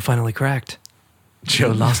 That's when Joe finally cracked. Joe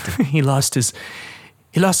lost it. He lost his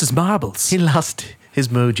marbles. He lost his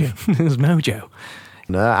mojo. His mojo.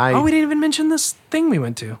 No, We didn't even mention this thing we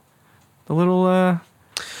went to. The little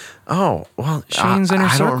Shane's Inner I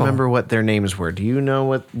Circle. don't remember what their names were. Do you know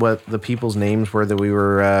what the people's names were that we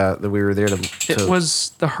were there to? It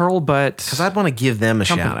was the Hurlbut. Because I'd want to give them a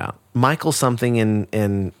Company. shout out. Michael something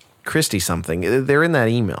and Christy something. They're in that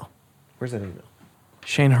email. Where's that email?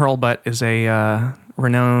 Shane Hurlbut is a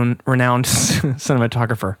renowned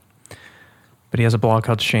cinematographer, but he has a blog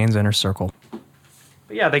called Shane's Inner Circle.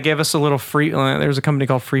 But yeah, they gave us a little free. There's a company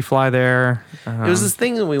called Free Fly there. It was this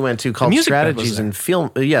thing that we went to called music bed was Strategies there. in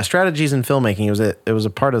Film. Yeah, Strategies in Filmmaking. It was a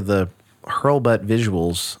part of the Hurlbut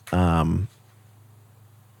Visuals.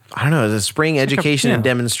 I don't know. It was a spring education and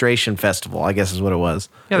demonstration festival, I guess is what it was.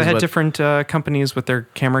 Yeah, they Is had what- different companies with their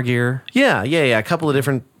camera gear. Yeah. A couple of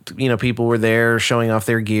different people were there showing off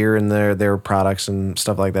their gear and their products and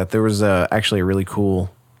stuff like that. There was actually a really cool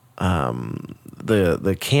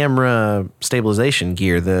the camera stabilization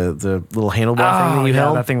gear, the little handlebar thing that you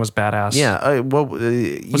held. That thing was badass. Yeah.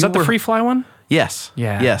 Was that the Free Fly one? Yes.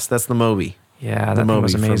 Yeah. Yes, that's the Moby. Yeah, The that thing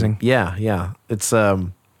was Moby from- amazing. Yeah. It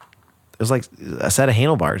was like a set of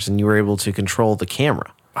handlebars, and you were able to control the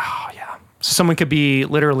camera. Oh, yeah. So someone could be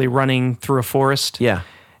literally running through a forest. Yeah.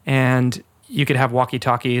 And you could have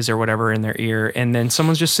walkie-talkies or whatever in their ear, and then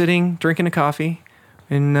someone's just sitting, drinking a coffee,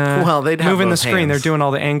 and Well, they'd have moving the both screen. hands. They're doing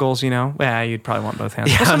all the angles, Yeah, you'd probably want both hands.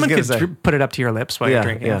 Yeah, Well, I was someone gonna could say. put it up to your lips while you're Yeah,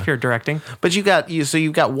 drinking, yeah. if you're directing. But you've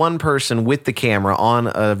got one person with the camera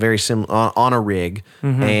on a very on a rig,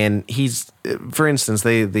 Mm-hmm. and he's, for instance,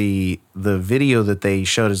 the video that they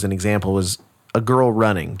showed as an example was a girl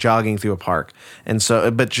jogging through a park, and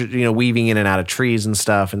so but weaving in and out of trees and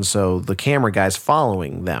stuff, and so the camera guy's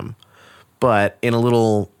following them, but in a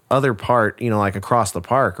little other part, like across the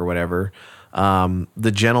park or whatever.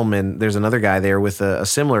 The gentleman, there's another guy there with a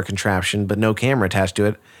similar contraption, but no camera attached to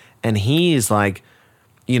it, and he's like,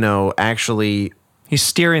 actually. He's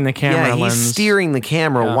steering the camera Yeah, lens. he's steering the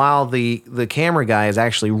camera Yeah. while the camera guy is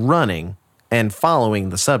actually running and following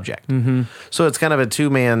the subject. Mm-hmm. So it's kind of a two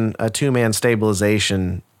man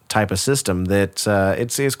stabilization type of system that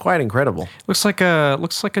it's quite incredible. Looks like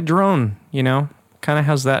a drone, Kind of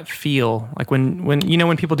has that feel. Like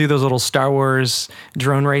when people do those little Star Wars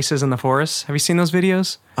drone races in the forest. Have you seen those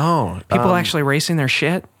videos? Oh, People actually racing their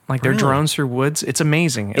shit, like their really? drones through woods. It's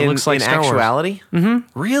amazing. It looks like in Star Wars. actuality.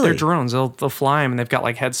 Mm-hmm. Really? They're drones. They'll fly them, and they've got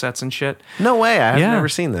like headsets and shit. No way. I've Yeah. never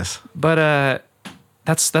seen this. But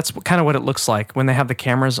that's kind of what it looks like when they have the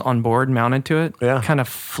cameras on board mounted to it. Yeah. It kind of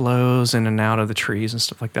flows in and out of the trees and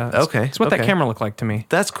stuff like that. Okay, It's what that okay. camera looked like to me.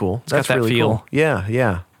 That's cool. got That's that really feel. cool.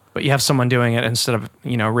 Yeah. But you have someone doing it instead of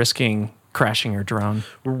risking crashing your drone.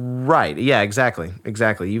 Right. Yeah. Exactly.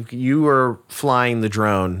 You are flying the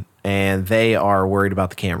drone, and they are worried about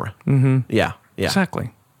the camera. Mm-hmm. Yeah. Exactly.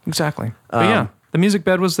 But yeah, the music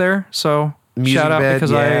bed was there, so Music shout out bed,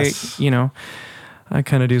 because yes. I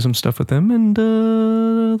kind of do some stuff with them, and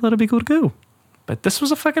that'll be cool to go. But this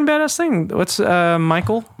was a fucking badass thing. What's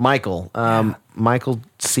Michael? Michael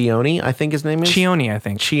Cioni, I think his name is. Chioni, I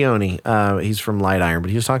think. Cioni. He's from Light Iron, but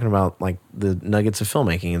he was talking about like the nuggets of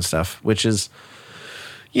filmmaking and stuff, which is,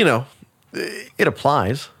 it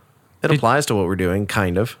applies. It applies to what we're doing,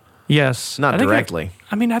 kind of. Yes, Not I think directly.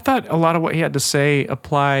 I thought a lot of what he had to say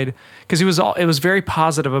applied because it was very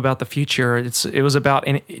positive about the future. It was about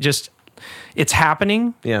just it's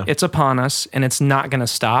happening. Yeah. It's upon us, and it's not going to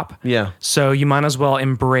stop. Yeah. So you might as well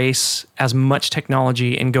embrace as much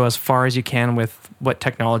technology and go as far as you can with what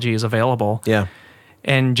technology is available. Yeah.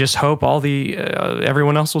 And just hope all the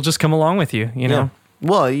everyone else will just come along with you. You know.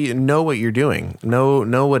 Well, you know what you're doing.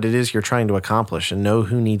 Know what it is you're trying to accomplish, and know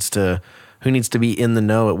who needs to be in the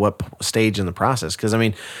know at what stage in the process. Because I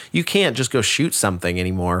mean, you can't just go shoot something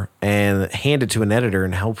anymore and hand it to an editor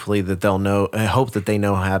and hopefully that they'll know. Hope that they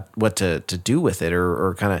know what to do with it,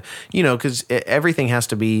 or kind of because everything has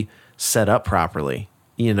to be set up properly.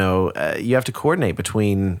 You have to coordinate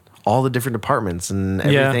between all the different departments and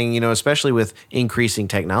everything, especially with increasing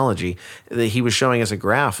technology. He was showing us a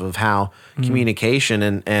graph of how communication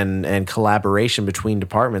and collaboration between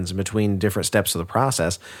departments and between different steps of the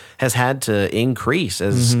process has had to increase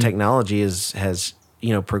as technology has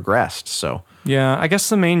progressed. So yeah, I guess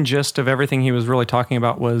the main gist of everything he was really talking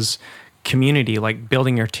about was community, like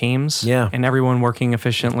building your teams, and everyone working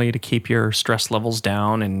efficiently to keep your stress levels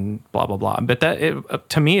down and blah blah blah. But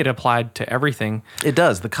to me, it applied to everything. It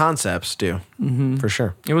does. The concepts do, for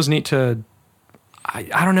sure. It was neat to.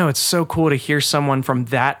 I don't know. It's so cool to hear someone from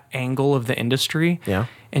that angle of the industry,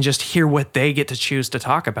 and just hear what they get to choose to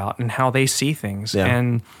talk about and how they see things.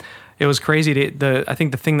 And it was crazy. I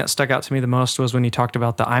think the thing that stuck out to me the most was when you talked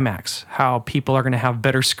about the IMAX, how people are going to have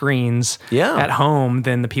better screens at home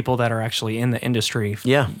than the people that are actually in the industry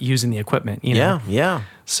using the equipment.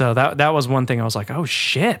 So that was one thing I was like, oh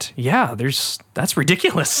shit, that's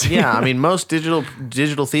ridiculous. Yeah, I mean, most digital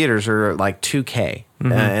theaters are like 2K,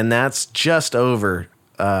 and that's just over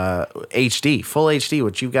HD, full HD,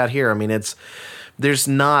 what you've got here. I mean, there's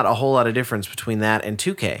not a whole lot of difference between that and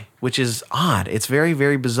 2K, which is odd. It's very,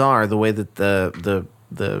 very bizarre the way that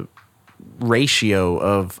the ratio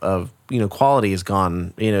of quality has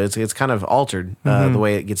gone. It's kind of altered the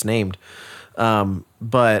way it gets named.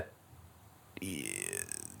 But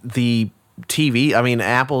the TV, I mean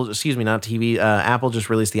Apple just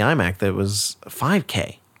released the iMac that was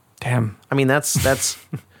 5K. Damn. I mean that's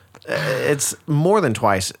it's more than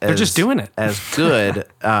twice. They're just doing it as good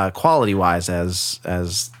quality wise as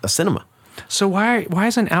a cinema. So why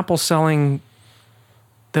isn't Apple selling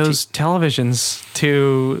those televisions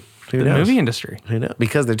to the movie industry? Who knows?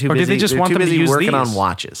 Because they're too or busy. Or do they just they're want too them busy to use working these? on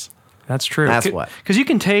watches. That's true. That's what. Because you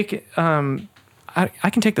can take, I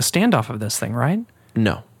can take the stand off of this thing, right?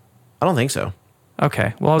 No, I don't think so.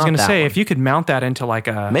 Okay. Well, I was going to say, if you could mount that into like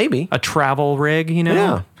a travel rig,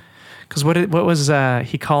 Yeah. Because what was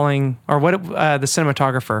he calling, or what the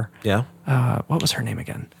cinematographer? Yeah. What was her name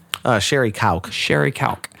again? Sherry Kauk. Sherry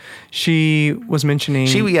Kauk. She was mentioning.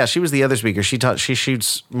 She was the other speaker. She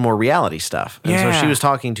shoots more reality stuff. And so she was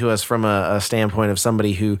talking to us from a standpoint of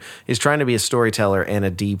somebody who is trying to be a storyteller and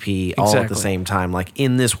a DP all at the same time. Like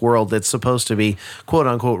in this world that's supposed to be quote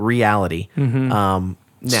unquote reality.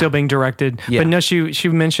 Still being directed. But no, she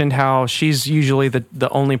mentioned how she's usually the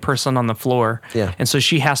only person on the floor. Yeah. And so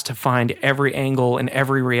she has to find every angle and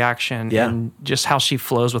every reaction and just how she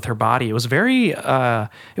flows with her body. It was very, it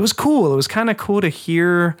was cool. It was kind of cool to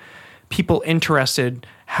hear people interested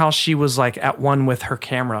how she was like at one with her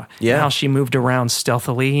camera. Yeah. And how she moved around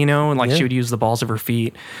stealthily, and like she would use the balls of her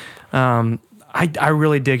feet. I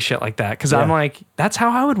really dig shit like that because I'm like, that's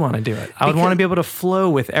how I would want to do it. I would want to be able to flow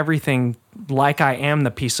with everything like I am the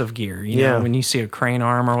piece of gear, you know, when you see a crane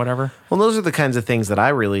arm or whatever. Well, those are the kinds of things that I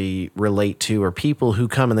really relate to, are people who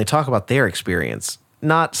come and they talk about their experience,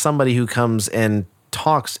 not somebody who comes and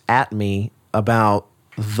talks at me about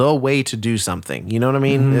the way to do something. You know what I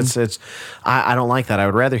mean? I don't like that. I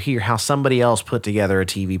would rather hear how somebody else put together a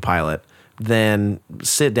TV pilot than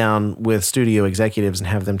sit down with studio executives and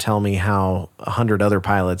have them tell me how 100 other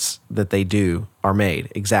pilots that they do are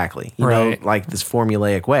made exactly. You know, like this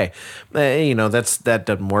formulaic way. That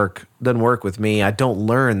doesn't work with me. I don't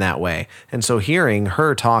learn that way. And so hearing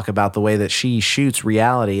her talk about the way that she shoots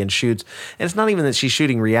reality and it's not even that she's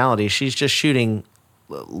shooting reality, she's just shooting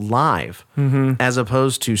live as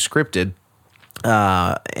opposed to scripted.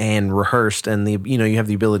 And rehearsed, and you have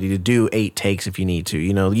the ability to do 8 takes if you need to.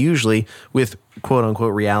 Usually with quote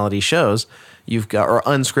unquote reality shows, you've got, or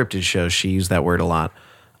unscripted shows, she used that word a lot.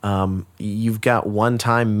 You've got one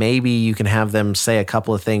time, maybe you can have them say a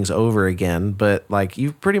couple of things over again, but like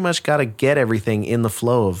you've pretty much got to get everything in the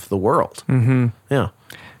flow of the world.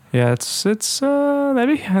 Yeah, it's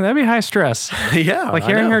that'd be high stress. Like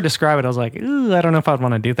hearing her describe it, I was like, ooh, I don't know if I'd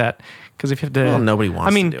want to do that, because if you have to, nobody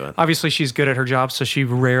wants to do it. Obviously she's good at her job, so she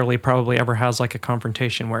rarely probably ever has like a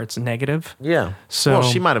confrontation where it's negative. Yeah. So well,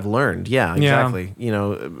 she might have learned. Yeah, exactly.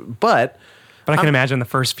 But But I can imagine the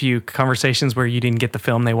first few conversations where you didn't get the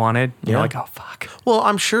film they wanted. You're like, oh, fuck. Well,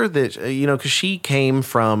 I'm sure that, because she came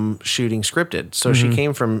from shooting scripted. So she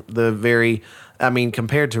came from the very,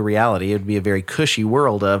 compared to reality, it'd be a very cushy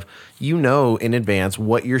world of, in advance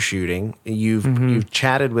what you're shooting. You've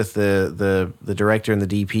chatted with the director and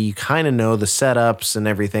the DP. You kind of know the setups and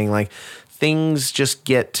everything. Like, things just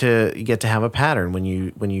get to have a pattern when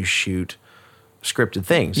you shoot scripted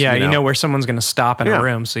things. Yeah, you know where someone's going to stop in a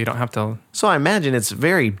room, so you don't have to. So I imagine it's a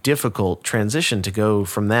very difficult transition to go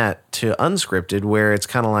from that to unscripted, where it's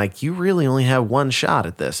kind of like you really only have one shot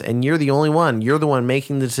at this, and you're the only one. You're the one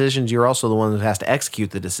making the decisions. You're also the one who has to execute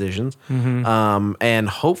the decisions, and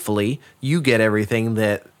hopefully you get everything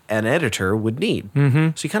that an editor would need.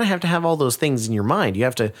 So you kind of have to have all those things in your mind. You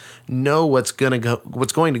have to know what's going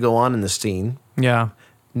to go on in the scene. Yeah.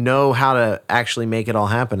 Know how to actually make it all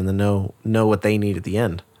happen, and then know what they need at the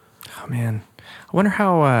end. Oh man,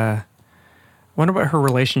 I wonder what her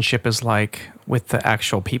relationship is like with the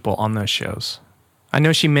actual people on those shows. I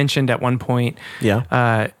know she mentioned at one point,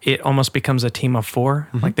 it almost becomes a team of four.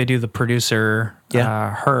 Like they do the producer,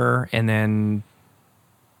 her, and then,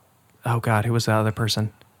 oh God, who was the other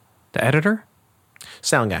person? The editor,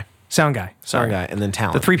 Sound guy. Sound guy, And then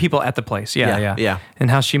talent. The three people at the place. Yeah. And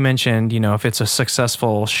how she mentioned, if it's a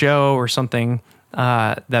successful show or something,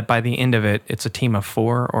 that by the end of it, it's a team of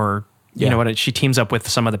four, or you know what? She teams up with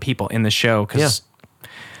some of the people in the show because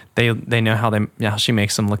they know how she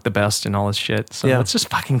makes them look the best and all this shit. So it's just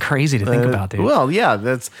fucking crazy to think about, dude. Well, yeah,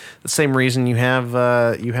 that's the same reason you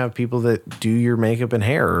have people that do your makeup and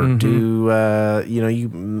hair, or do you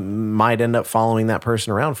might end up following that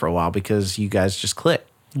person around for a while because you guys just click.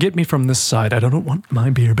 Get me from this side. I don't want my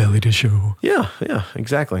beer belly to show. Yeah,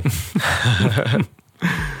 exactly.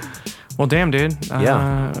 Well, damn, dude.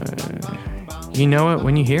 You know it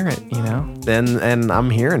when you hear it, And I'm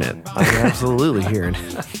hearing it. I'm absolutely hearing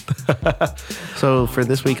it. So for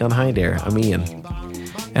this week on High-Dere, I'm Ian.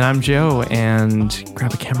 And I'm Joe, and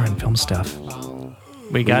grab a camera and film stuff.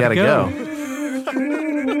 We gotta go. Bang,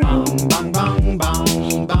 bang, bang, bang,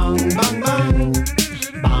 bang, bang, bang.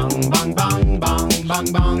 Bang, bang, bang, bang, bang,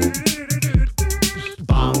 bang.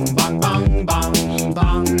 Bang, bang, bang, bang, bang,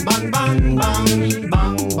 bang, bang, bang, bang,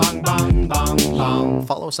 bang, bang, bang.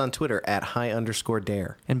 Follow us on Twitter at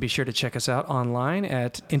 @high_dare. And be sure to check us out online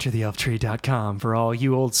at entertheelftree.com for all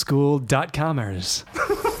you old school .comers.